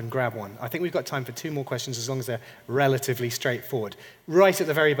hand up and grab one. I think we've got time for 2 more questions as long as they're relatively straightforward. Right at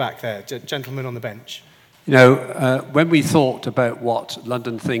the very back there, gentleman on the bench. When we thought about what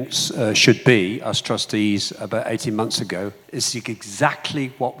London thinks should be, us trustees, about 18 months ago, it's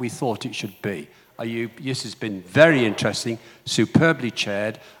exactly what we thought it should be. This has been very interesting, superbly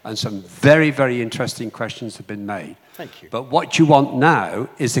chaired, and some very, very interesting questions have been made. Thank you. But what you want now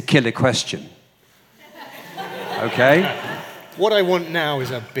is a killer question. Okay? What I want now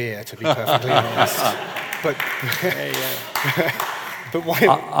is a beer, to be perfectly honest. But, but why,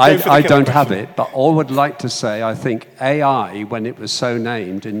 I don't have it, but all I would like to say, I think AI, when it was so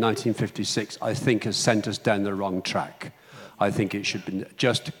named in 1956, I think has sent us down the wrong track. I think it should be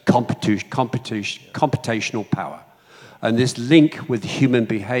just computational power. And this link with human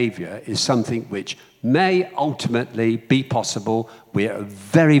behavior is something which may ultimately be possible. We're at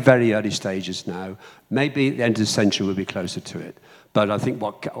very, very early stages now. Maybe at the end of the century we'll be closer to it. But I think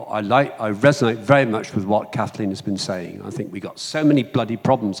I resonate very much with what Kathleen has been saying. I think we've got so many bloody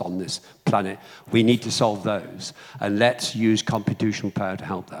problems on this planet. We need to solve those. And let's use computational power to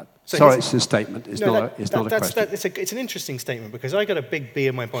help that. So sorry, it's a statement. It's not a question. It's an interesting statement because I got a big bee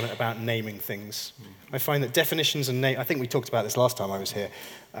in my bonnet about naming things. I find that definitions and I think we talked about this last time I was here.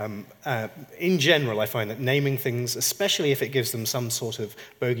 In general, I find that naming things, especially if it gives them some sort of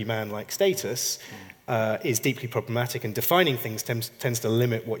bogeyman-like status, is deeply problematic, and defining things tends to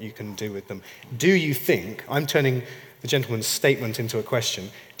limit what you can do with them. Do you think, I'm turning the gentleman's statement into a question,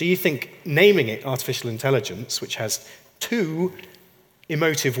 do you think naming it artificial intelligence, which has 2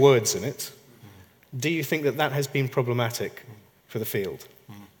 emotive words in it, do you think that has been problematic for the field?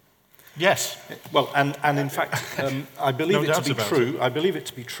 Yes. Well, and in fact, I believe it to be true. I believe it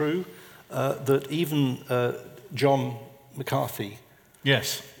to be true that even John McCarthy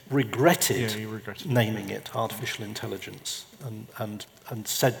regretted naming it artificial intelligence and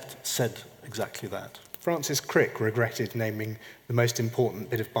said exactly that. Francis Crick regretted naming the most important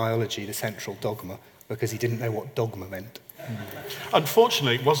bit of biology the central dogma because he didn't know what dogma meant.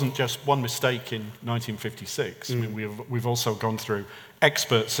 Unfortunately, it wasn't just one mistake in 1956. I mean, we've also gone through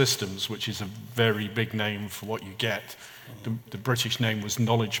expert systems, which is a very big name for what you get. The British name was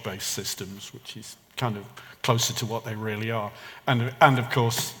knowledge-based systems, which is kind of closer to what they really are. And of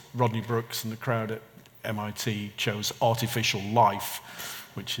course, Rodney Brooks and the crowd at MIT chose artificial life,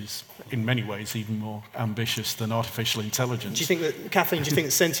 which is in many ways even more ambitious than artificial intelligence. Do you think that,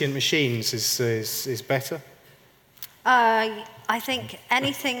 Kathleen, sentient machines is better? I think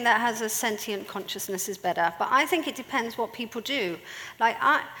anything that has a sentient consciousness is better, but I think it depends what people do. Like,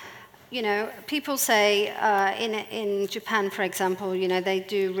 people say in Japan, for example, they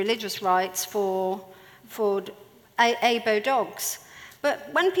do religious rites for Aibo dogs.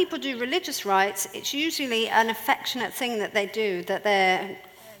 But when people do religious rites, it's usually an affectionate thing that they do, that they're,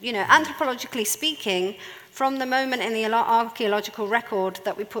 anthropologically speaking, from the moment in the archaeological record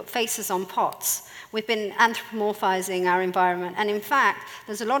that we put faces on pots, we've been anthropomorphizing our environment. And in fact,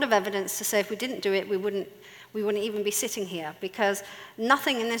 there's a lot of evidence to say if we didn't do it, we wouldn't even be sitting here, because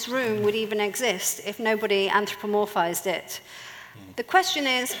nothing in this room would even exist if nobody anthropomorphized it. The question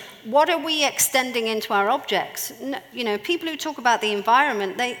is, what are we extending into our objects? People who talk about the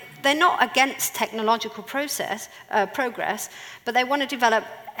environment, they're not against technological progress, but they want to develop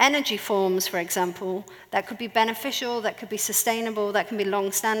energy forms, for example, that could be beneficial, that could be sustainable, that can be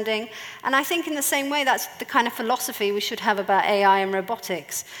long-standing. And I think in the same way, that's the kind of philosophy we should have about AI and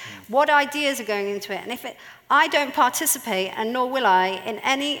robotics. What ideas are going into it? And I don't participate, and nor will I, in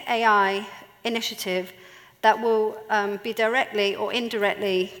any AI initiative that will be directly or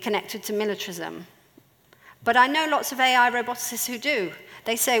indirectly connected to militarism. But I know lots of AI roboticists who do.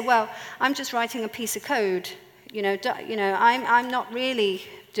 They say, well, I'm just writing a piece of code. I'm not really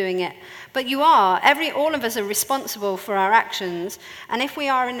doing it. But you are. All of us are responsible for our actions. And if we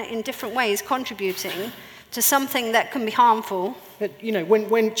are in different ways contributing to something that can be harmful. But,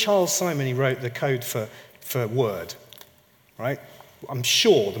 when Charles Simon wrote the code for Word, right? I'm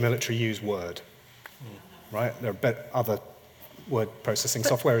sure the military used Word, right? There are other word processing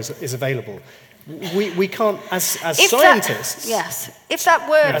software is available. We can't, as scientists... If that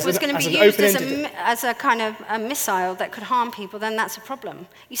word was going to be used as a kind of a missile that could harm people, then that's a problem.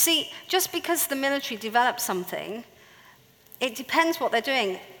 You see, just because the military develops something, it depends what they're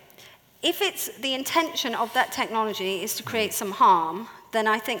doing. If it's the intention of that technology is to create some harm, then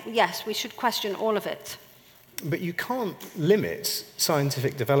I think, yes, we should question all of it. But you can't limit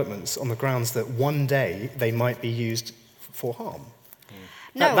scientific developments on the grounds that one day they might be used for harm.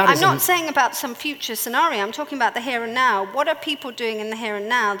 No, I'm not saying about some future scenario. I'm talking about the here and now. What are people doing in the here and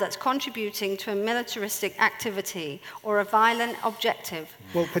now that's contributing to a militaristic activity or a violent objective?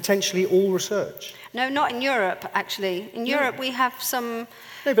 Well, potentially all research. No, not in Europe, actually. In Europe, we have some...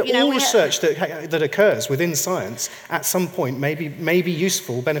 No, but all research that occurs within science at some point may be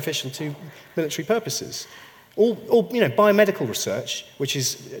useful, beneficial to military purposes. All biomedical research, which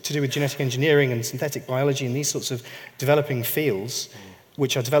is to do with genetic engineering and synthetic biology and these sorts of developing fields,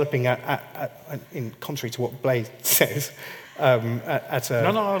 which are developing in contrary to what Blade says, I'll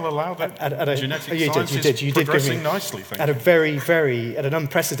allow that. Genetic science is progressing nicely, thank you. At an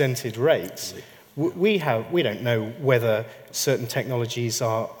unprecedented rate. We don't know whether certain technologies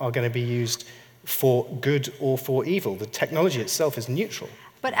are going to be used for good or for evil. The technology itself is neutral.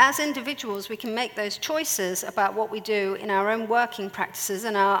 But as individuals, we can make those choices about what we do in our own working practices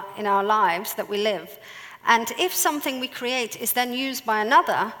and in our lives that we live. And if something we create is then used by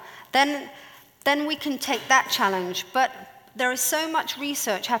another, then we can take that challenge. But there is so much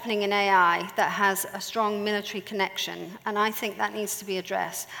research happening in AI that has a strong military connection, and I think that needs to be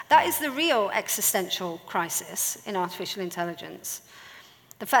addressed. That is the real existential crisis in artificial intelligence.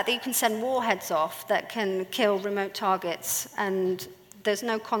 The fact that you can send warheads off that can kill remote targets, and there's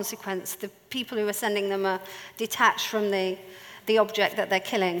no consequence. The people who are sending them are detached from the object that they're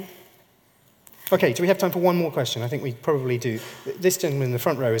killing. Okay, do we have time for one more question? I think we probably do. This gentleman in the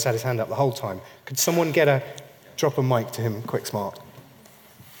front row has had his hand up the whole time. Could someone drop a mic to him, quick smart?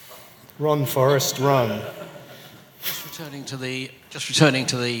 Run, Forrest, run. Just returning to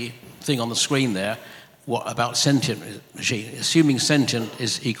the thing on the screen there, what about sentient machine? Assuming sentient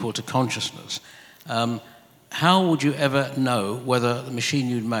is equal to consciousness, how would you ever know whether the machine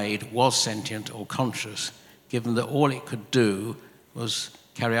you'd made was sentient or conscious, given that all it could do was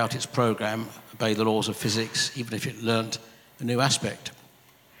carry out its program, obey the laws of physics, even if it learnt a new aspect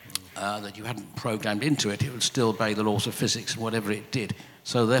that you hadn't programmed into it, it would still obey the laws of physics and whatever it did.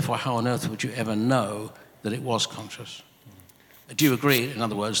 So therefore, how on earth would you ever know that it was conscious? Do you agree, in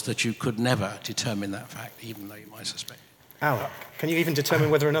other words, that you could never determine that fact, even though you might suspect it? Al, can you even determine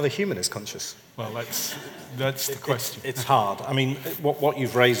whether another human is conscious? Well, that's the question. It's hard. I mean, what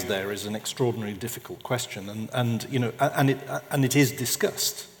you've raised there is an extraordinarily difficult question, and it is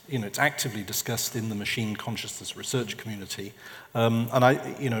discussed. It's actively discussed in the machine consciousness research community,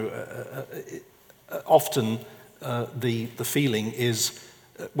 often the feeling is,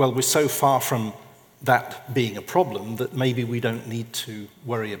 well, we're so far from that being a problem that maybe we don't need to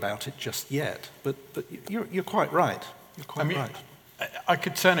worry about it just yet. But you're quite right. Right. I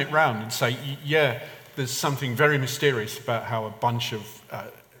could turn it round and say, yeah, there's something very mysterious about how a bunch of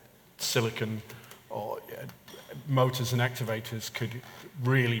silicon or motors and activators could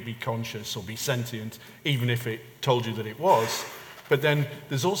really be conscious or be sentient, even if it told you that it was. But then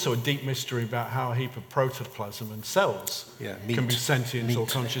there's also a deep mystery about how a heap of protoplasm and cells can be sentient or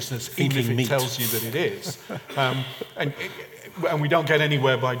consciousness, even if it tells you that it is. And we don't get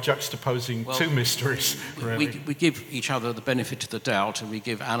anywhere by juxtaposing two mysteries, really. We give each other the benefit of the doubt, and we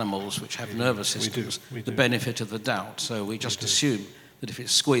give animals which have nervous systems the benefit of the doubt. So we just assume that if it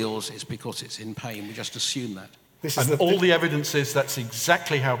squeals, it's because it's in pain. We just assume that. And all the evidence is that's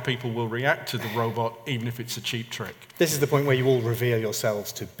exactly how people will react to the robot, even if it's a cheap trick. This is the point where you all reveal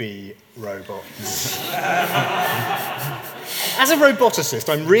yourselves to be robots. As a roboticist,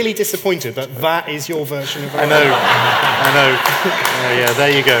 I'm really disappointed that that is your version of a robot. I know. Yeah,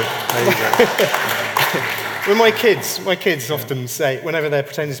 there you go. When my kids often say, whenever they're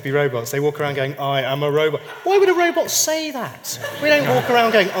pretending to be robots, they walk around going, I am a robot. Why would a robot say that? We don't walk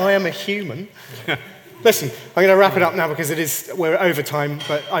around going, I am a human. Listen, I'm going to wrap it up now because we're over time,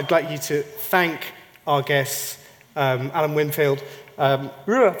 but I'd like you to thank our guests, Alan Winfield. I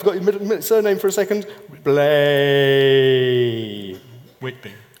forgot your surname for a second.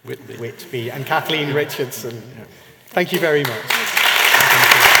 Whitby. And Kathleen Richardson. Thank you very much.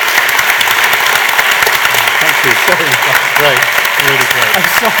 Thank you. Great. Really great. I'm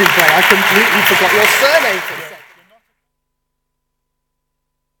sorry, Blair. I completely forgot your surname.